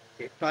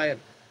a tire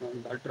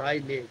on the dry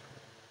lake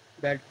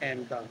bed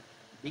and the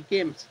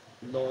becomes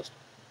lost.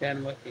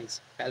 Denver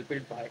is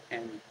helped by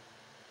an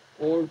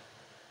old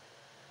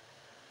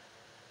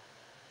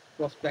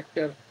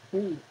prospector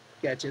who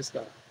catches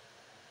the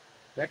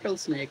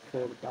rattlesnake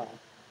for the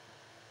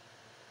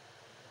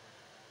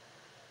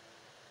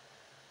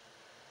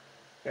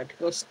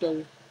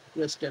Pentecostal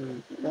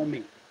Christian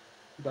farming.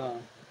 The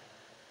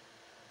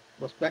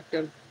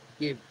prospector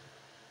gives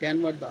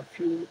Denver the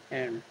fuel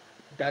and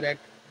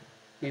direct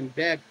him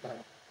back the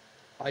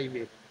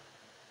highway.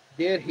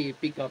 There he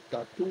pick up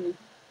the two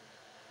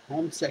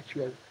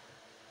homosexual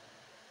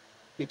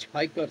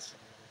hitchhikers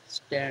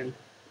stand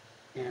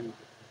and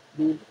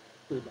move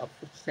to the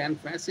San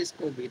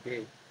Francisco with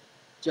a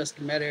just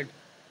married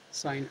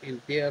sign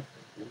in their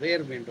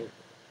rear window.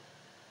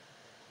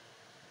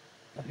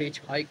 The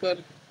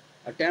hitchhiker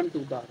attempt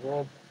to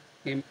rob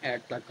him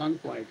at the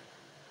gunpoint.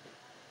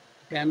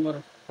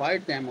 Denver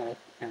fight them off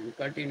and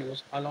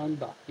continues along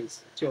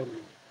his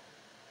journey.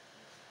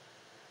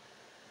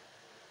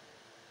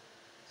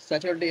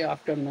 Saturday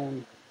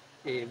afternoon,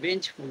 a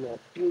vengeful of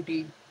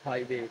duty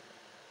highway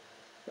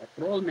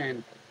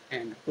patrolman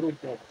and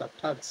group of the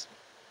thugs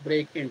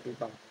break into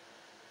the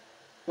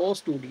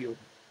post studio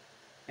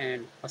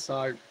and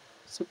assault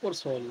Super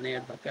Soul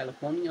near the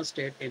California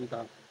state in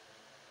the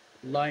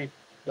line.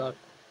 The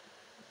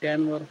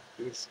Denver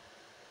is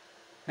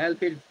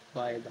helped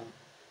by the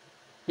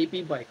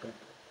hippie biker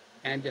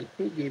Angel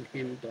who give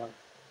him the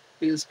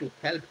pills to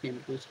help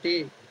him to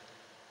stay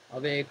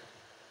awake.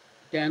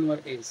 Denver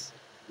is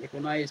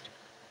recognized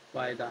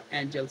by the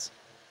Angel's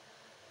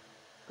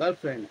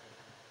girlfriend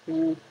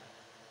who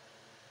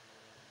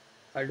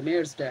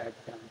admits that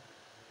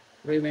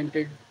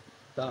prevented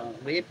the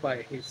rape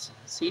by his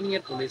senior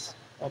police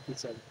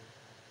officer.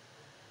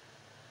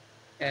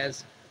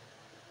 As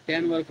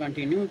Denver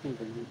continued to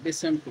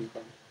listen to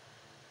the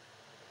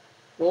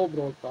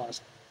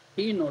co-broadcast,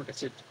 he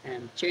noticed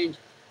and change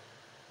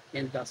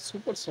in the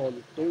Super Soul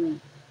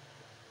tone.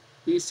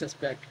 He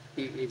suspects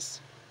he is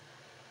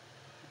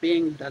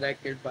being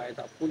directed by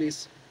the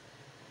police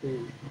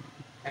to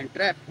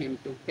entrap him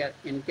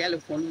in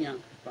California,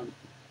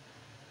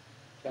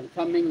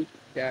 confirming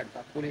that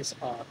the police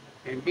are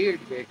indeed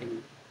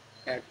waiting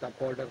at the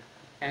border.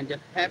 And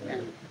just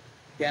happened,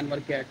 Denver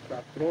get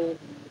through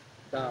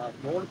the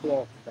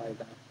roadblock by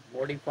the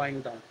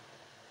modifying the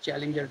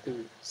Challenger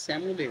to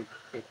simulate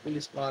a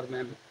police car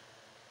when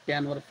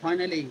Denver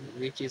finally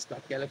reaches the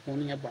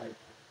California by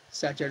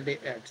Saturday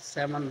at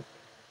 7:12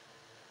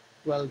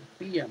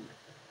 p.m.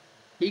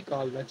 He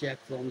called the Jack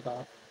from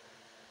the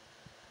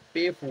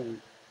payphone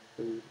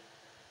to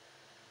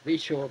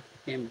reassure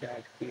him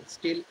that he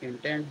still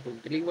intends to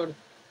deliver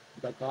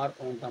the car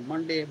on the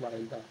Monday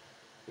while the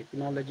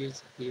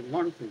acknowledges he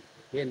wants to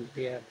win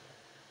their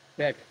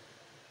bet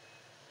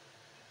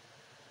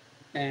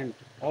and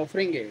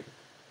offering a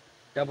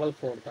double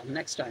for the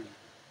next time.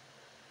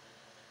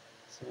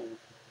 So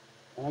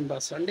On the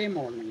Sunday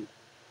morning,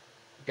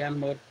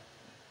 Denver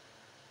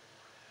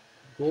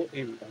go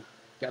in the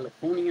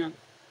California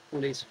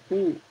police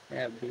who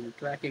have been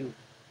tracking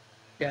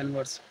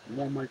Denver's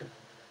movement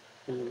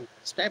to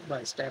step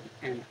by step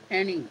and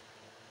any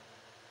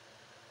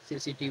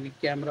CCTV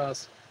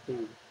cameras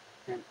to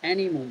and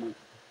any movement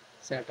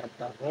set up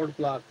the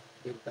roadblock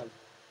with the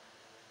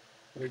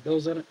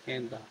bulldozer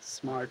and the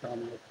smart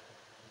armor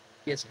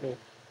Castro.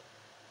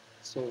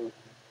 So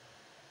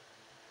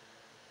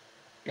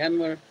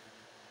Denver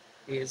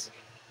is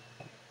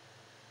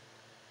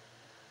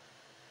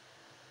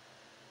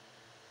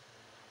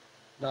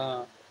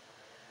the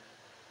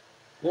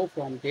go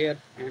from there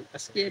and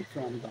escape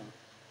from the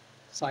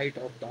sight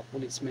of the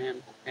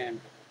policeman and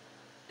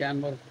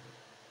Denver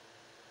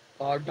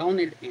are down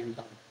it in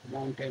the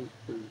mountain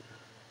to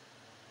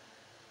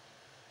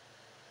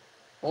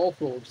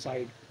off-road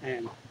side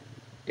and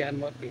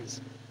Denver is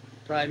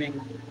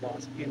driving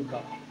was in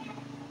the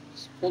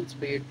full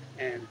speed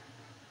and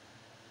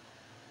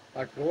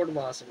that road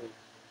was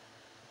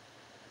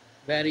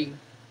very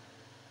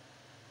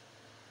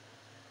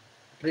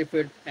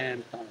drifted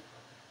and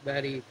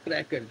very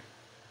cracked.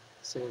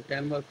 So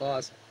Denver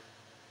caused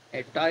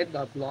a tire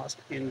got lost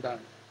in the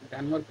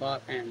Denver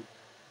car and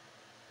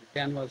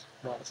Denver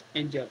was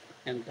injured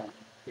in the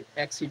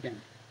accident.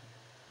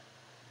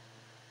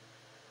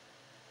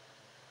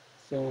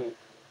 So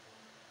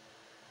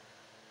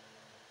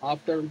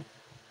after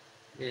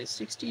a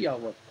 60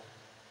 hour,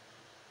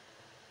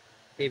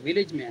 a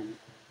village man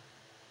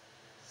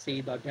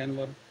see the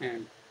Denver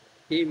and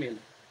he will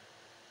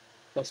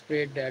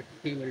frustrate that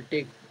he will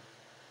take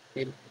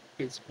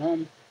his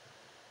home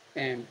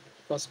and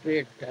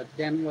frustrate that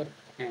Denver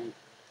and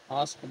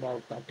ask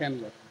about the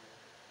Denver.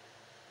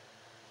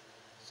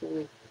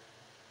 So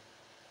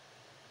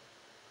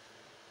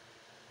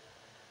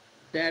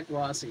that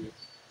was a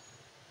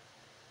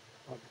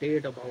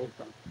update about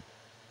the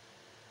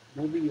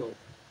movie of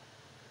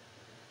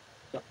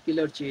The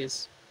Killer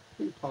Chase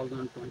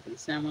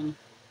 2027.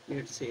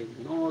 It's a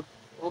not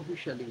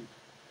officially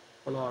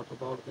plot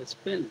about this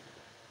film,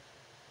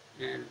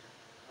 and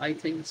I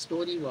think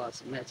story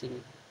was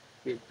matching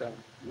with the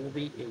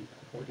movie in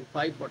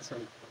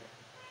 45%,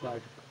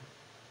 but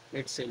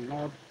it's a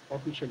not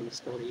officially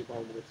story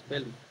about this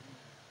film.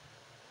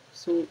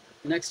 So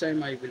next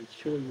time I will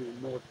show you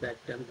more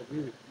fact and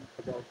review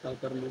about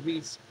other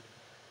movies.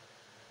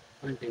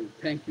 Until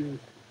thank you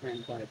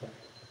and bye bye.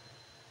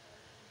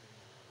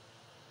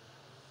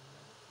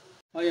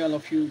 Hi all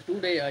of you.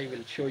 Today I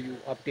will show you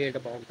update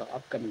about the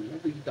upcoming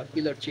movie The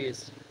Killer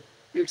Chase.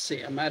 It's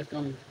a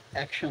American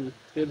action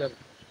thriller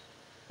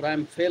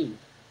crime film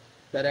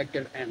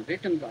directed and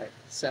written by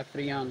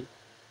Safrian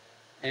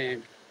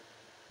and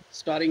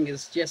starring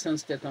is Jason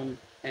Statham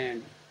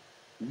and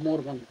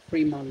Morgan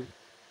Freeman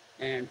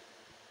and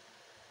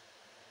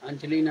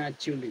Angelina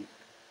Jolie.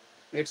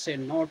 It's a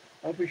not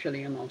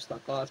officially announced the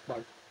cast,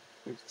 but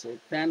it's a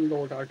fan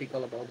load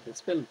article about this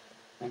film,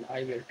 and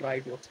I will try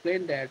to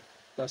explain that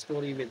the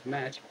story will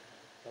match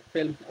the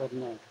film or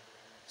not.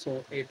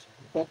 So it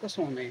focus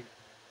on a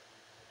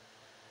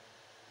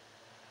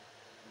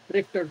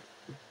drifter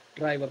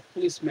driver,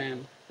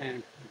 policeman,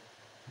 and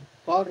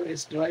car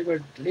race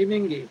driver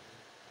driving a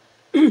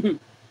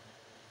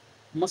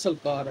muscle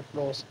car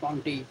across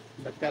county,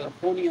 the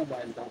California,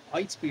 while the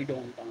high speed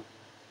on the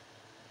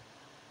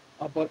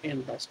upper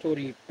end, the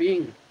story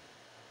being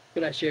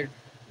crashed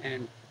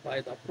and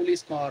by the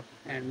police car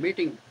and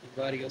meeting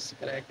various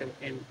characters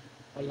in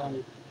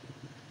along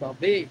the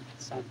way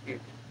some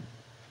it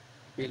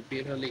will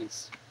be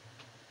released.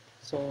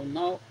 So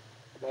now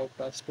about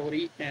the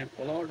story and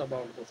plot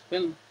about this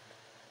film.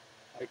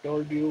 I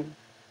told you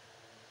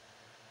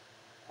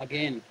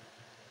again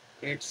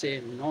it's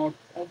a not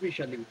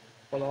officially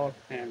plot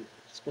and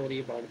story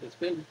about this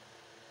film.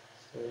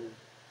 So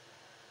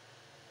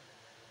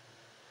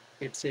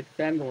it's a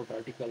fan wrote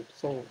article.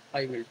 So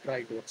I will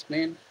try to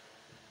explain.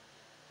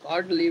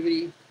 Car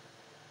delivery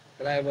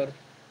driver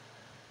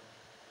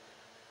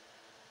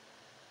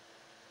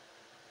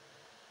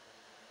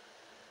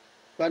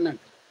Connect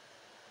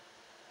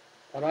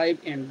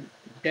arrived in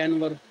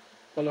Denver,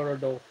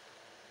 Colorado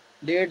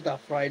late the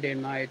Friday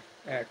night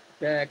at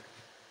back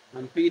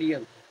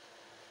Imperial.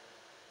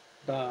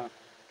 The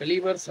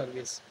deliver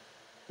service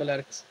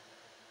clerks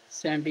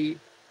Sandy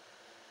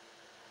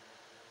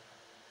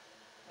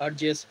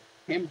urges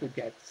him to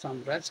get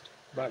some rest,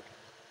 but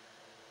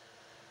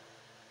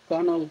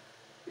Connell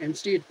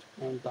insists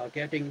on the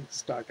getting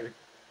started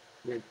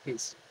with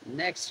his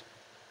next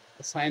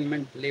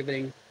assignment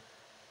delivering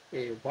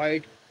a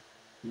white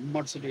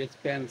Mercedes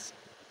Benz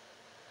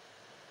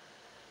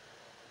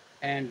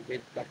and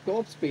with the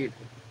top speed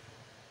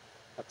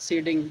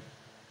exceeding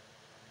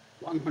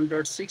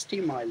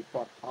 160 miles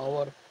per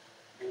hour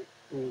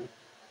to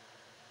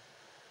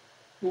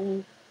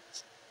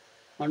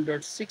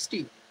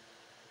 260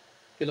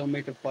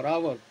 kilometers per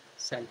hour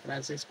San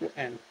Francisco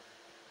and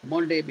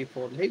Monday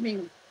before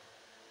leaving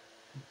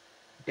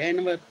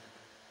Denver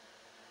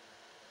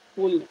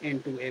pulled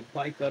into a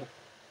biker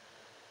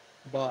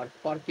bar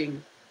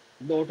parking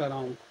boat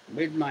around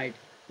midnight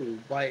to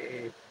buy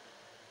a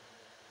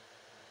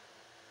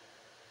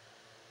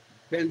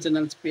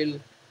Benzedrine pill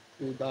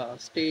to the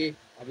stay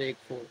awake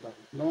for the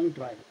long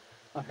drive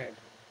ahead.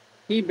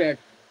 He bet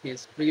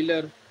his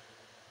trailer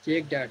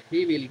check that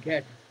he will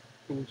get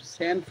to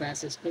San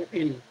Francisco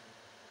in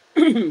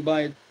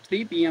by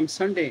 3 p.m.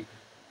 Sunday,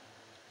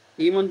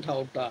 even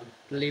without the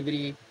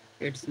delivery.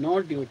 It's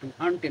not due to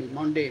until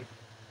Monday.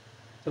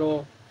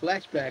 Through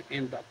flashback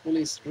in the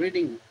police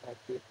reading of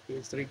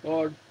his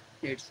record,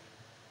 it's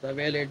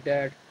revealed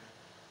that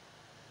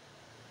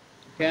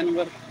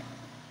Canver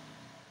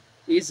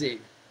is a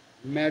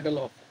Medal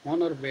of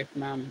Honor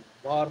Vietnam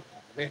War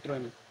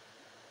veteran,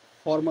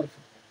 former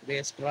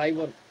race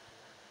driver,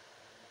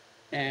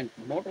 and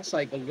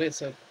motorcycle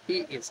racer. He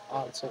is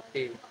also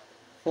a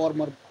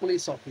former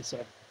police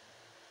officer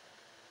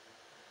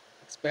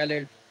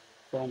expelled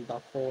from the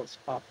force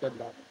after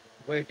the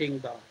waiting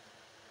the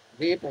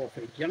rape of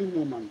a young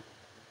woman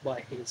by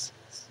his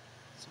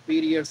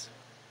superiors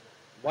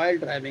while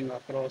driving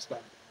across the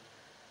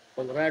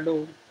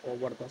Colorado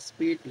over the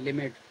speed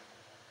limit.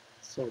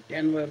 So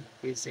Denver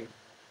is a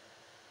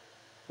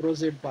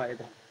cruised by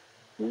the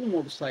two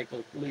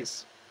motorcycle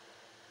police.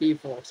 He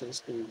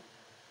forces to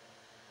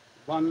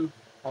one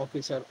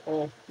officer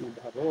off to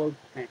the road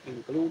and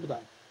include the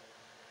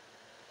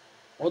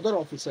other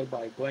officer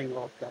by going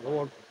off the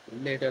road.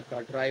 Later,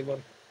 the driver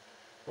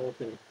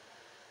of a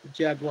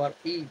Jaguar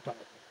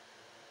E-Type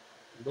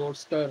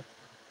Roadster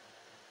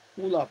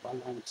pull up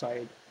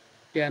alongside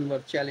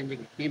Denver,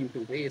 challenging him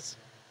to race.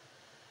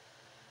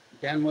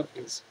 Denver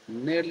is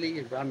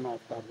nearly run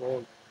off the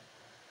road.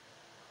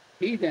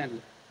 He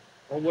then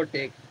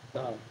overtakes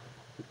the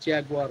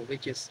Jaguar,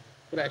 which is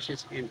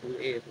crashes into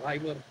a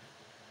river.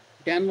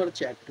 Denver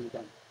checked to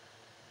them.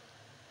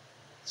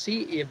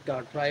 See if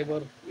the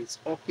driver is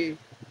okay,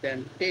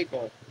 then take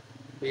off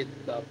with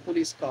the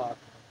police car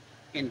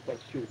in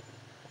pursuit.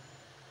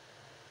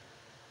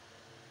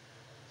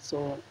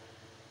 So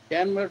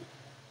Denver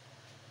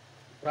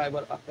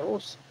driver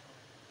across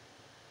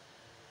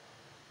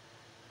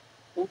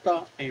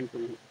Utah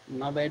into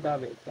Nevada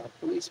with the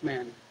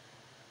policeman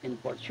in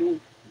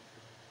pursuit.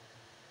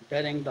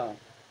 During the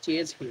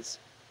chase, his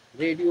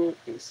radio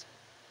is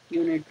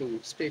tuned to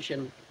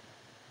station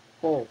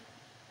 4,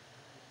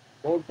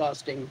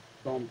 broadcasting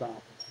from the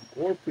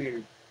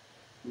goldfield,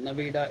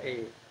 Nevada,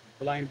 a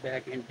blind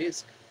bag and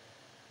disc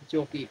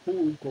jockey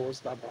who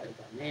goes by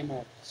the name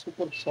of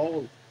Super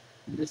Soul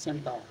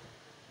listened the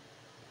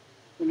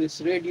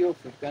police radio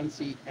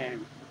frequency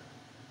and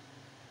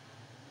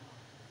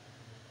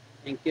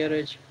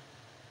encouraged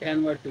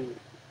Denver to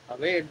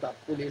evade the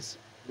police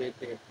with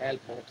the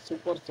help of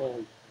Super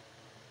Soul,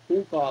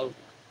 who called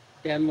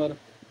Denver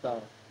the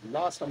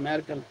last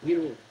American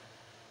hero.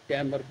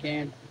 Denver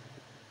gained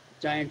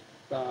giant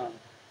the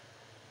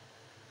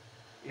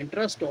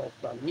interest of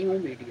the new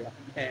media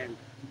and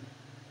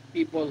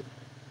people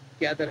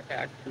gather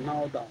at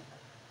now the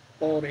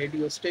core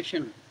radio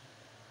station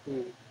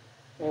to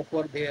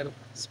offer their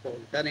support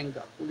during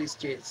the police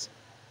chase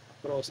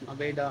across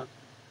Nevada.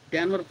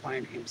 Denver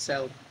find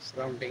himself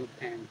surrounding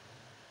and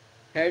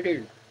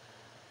headed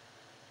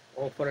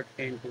offered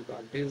into the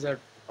desert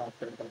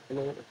after the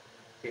blow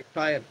a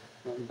tire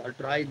on the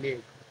dry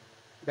lake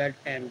bed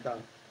and the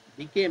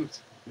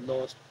becomes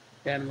lost.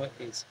 Denver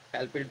is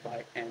helped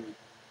by an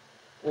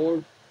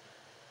old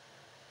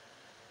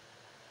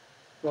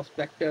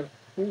prospector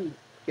who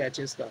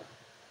catches the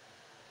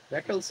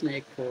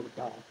rattlesnake for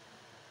the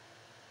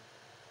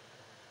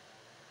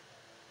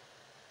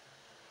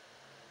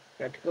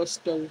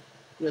Pentecostal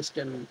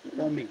Christian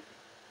farming.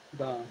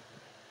 The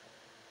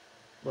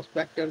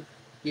prospector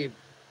gave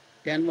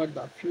Denver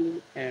the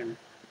fuel and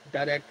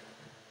direct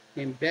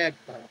him back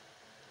the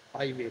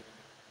highway.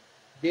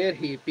 There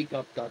he picked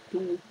up the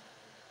two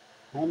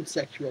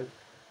homosexual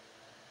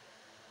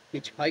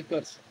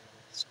hitchhikers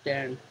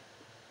stand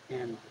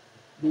and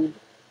moved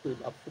to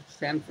the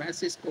San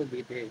Francisco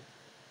with a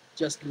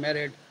just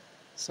married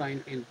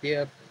sign in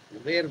their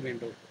rear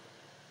window.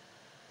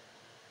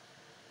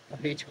 The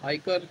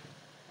hitchhiker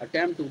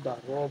attempted to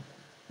rob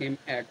him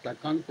at the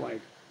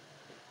gunpoint.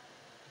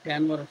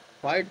 Denver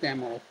fight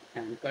them off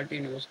and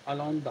continues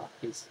along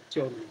his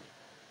journey.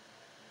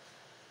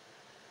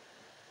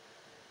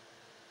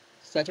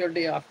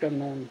 Saturday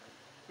afternoon,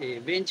 a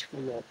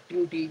vengeful of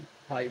duty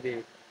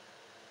highway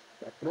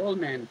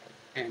patrolman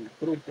and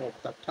group of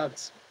the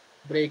thugs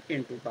break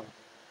into the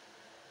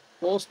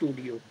post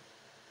studio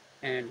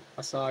and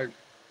assault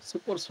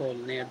Super Soul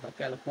near the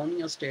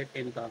California state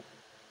in the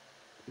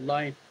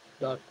line.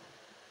 The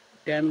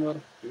Denver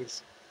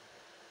is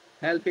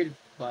helped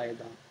by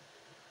the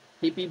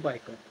hippie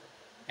biker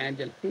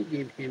Angel who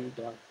gave him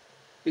the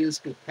pills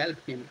to help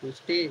him to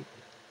stay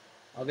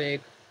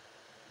awake.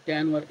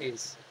 Denver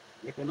is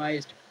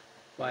recognized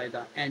by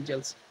the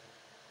Angel's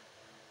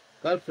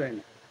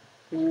girlfriend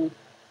who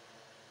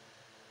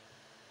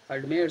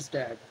admits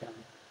that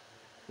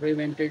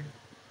prevented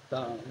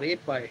the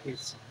rape by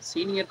his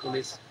senior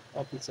police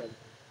officer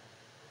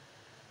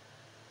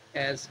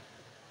as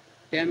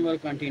Denver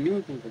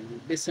continued to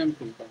listen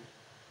to the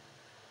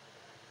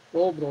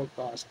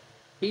pro-broadcast.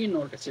 He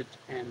noticed it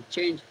and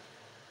changed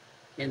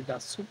in the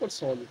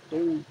supersonic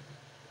tone.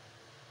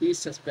 He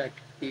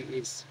suspects he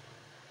is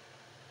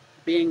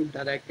being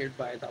directed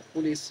by the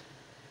police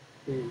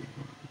to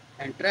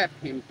entrap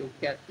him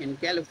in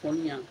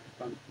California,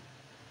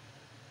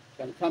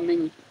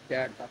 confirming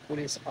that the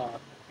police are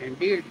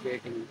indeed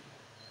waiting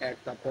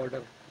at the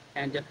border.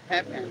 And just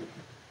happened,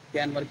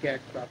 Denver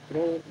gets the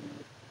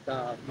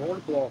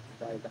roadblock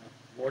by the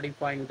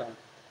modifying the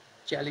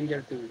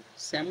Challenger to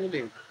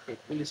simulate a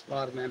police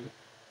car when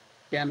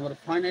Denver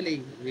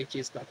finally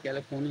reaches the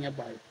California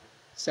by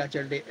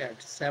Saturday at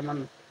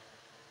 7:12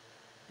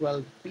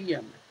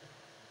 p.m.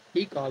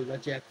 He called the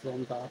Jack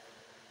from the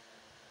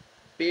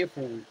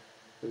payphone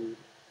to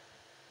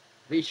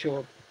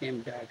reassure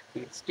him that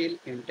he still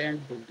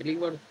intends to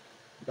deliver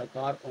the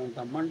car on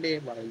the Monday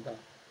while the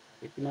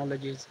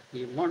acknowledges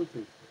he wants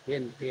to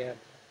win their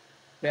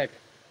bet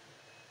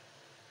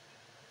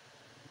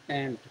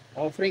and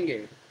offering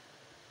a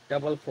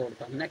double for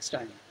the next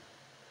time.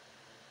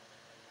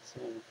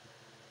 So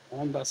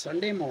on the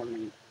Sunday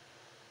morning,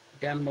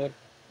 Denver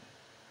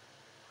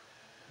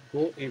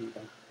go in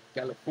the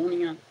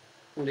California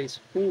police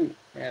who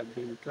have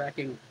been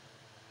tracking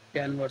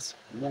Denver's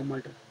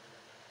movement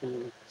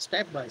to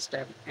step by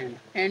step and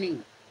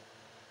any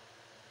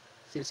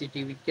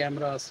CCTV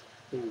cameras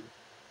to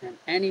and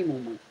any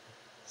movement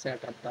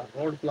set up the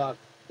roadblock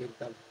with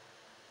the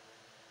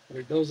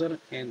bulldozer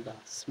and the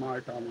small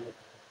town of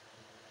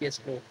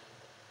Kisco.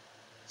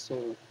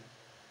 So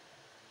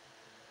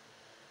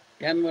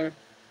Denver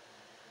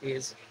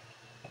is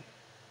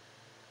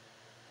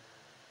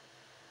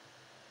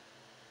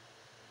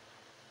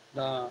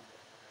the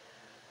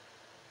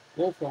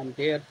go from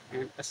there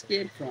and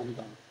escape from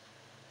the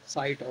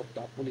sight of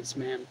the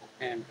policeman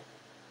and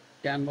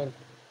Denver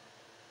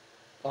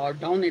are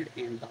down it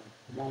in the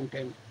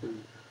mountain to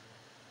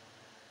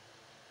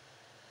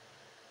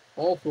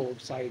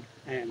off-road side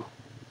and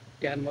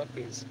Denver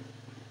is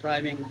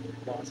driving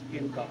was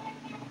in the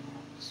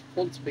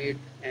full speed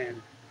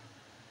and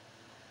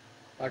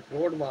that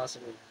road was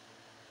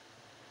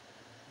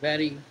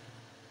very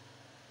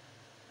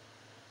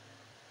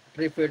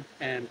drifted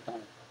and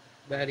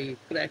very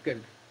cracked.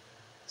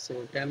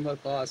 So Denver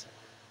caused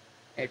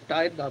a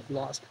tire got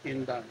lost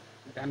in the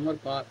Denver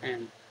car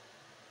and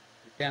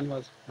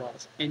Denver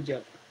was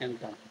injured in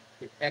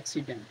the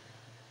accident.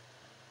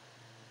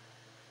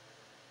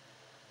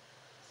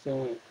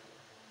 So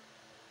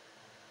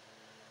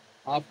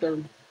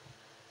after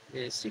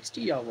a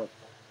 60 hour,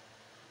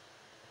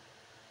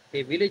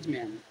 a village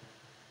man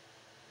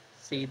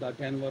see the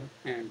Denver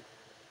and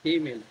he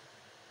will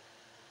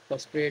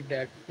frustrate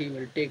that he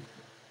will take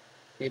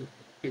him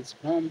his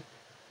home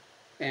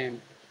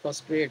and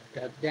frustrate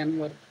the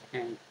Denver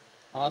and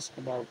ask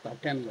about the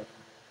Denver.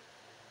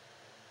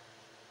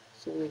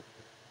 So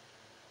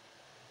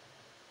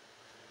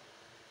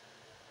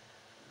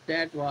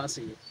that was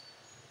a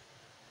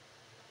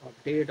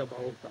update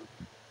about the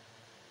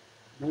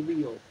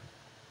movie of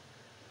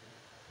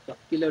the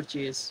Killer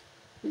Chase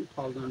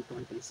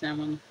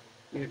 2027.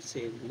 It's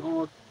a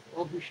not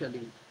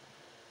officially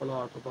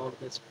plot about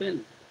this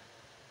film,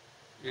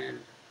 and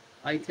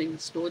I think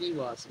story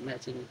was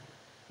matching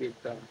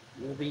with the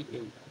movie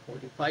in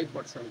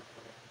 45%,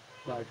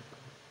 but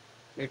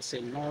it's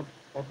a not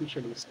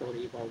officially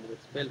story about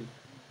this film.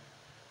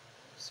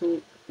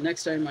 So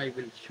next time I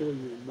will show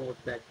you more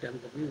fact and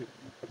review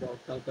about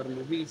other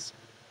movies.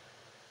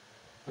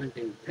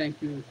 Until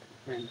thank you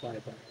and bye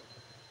bye.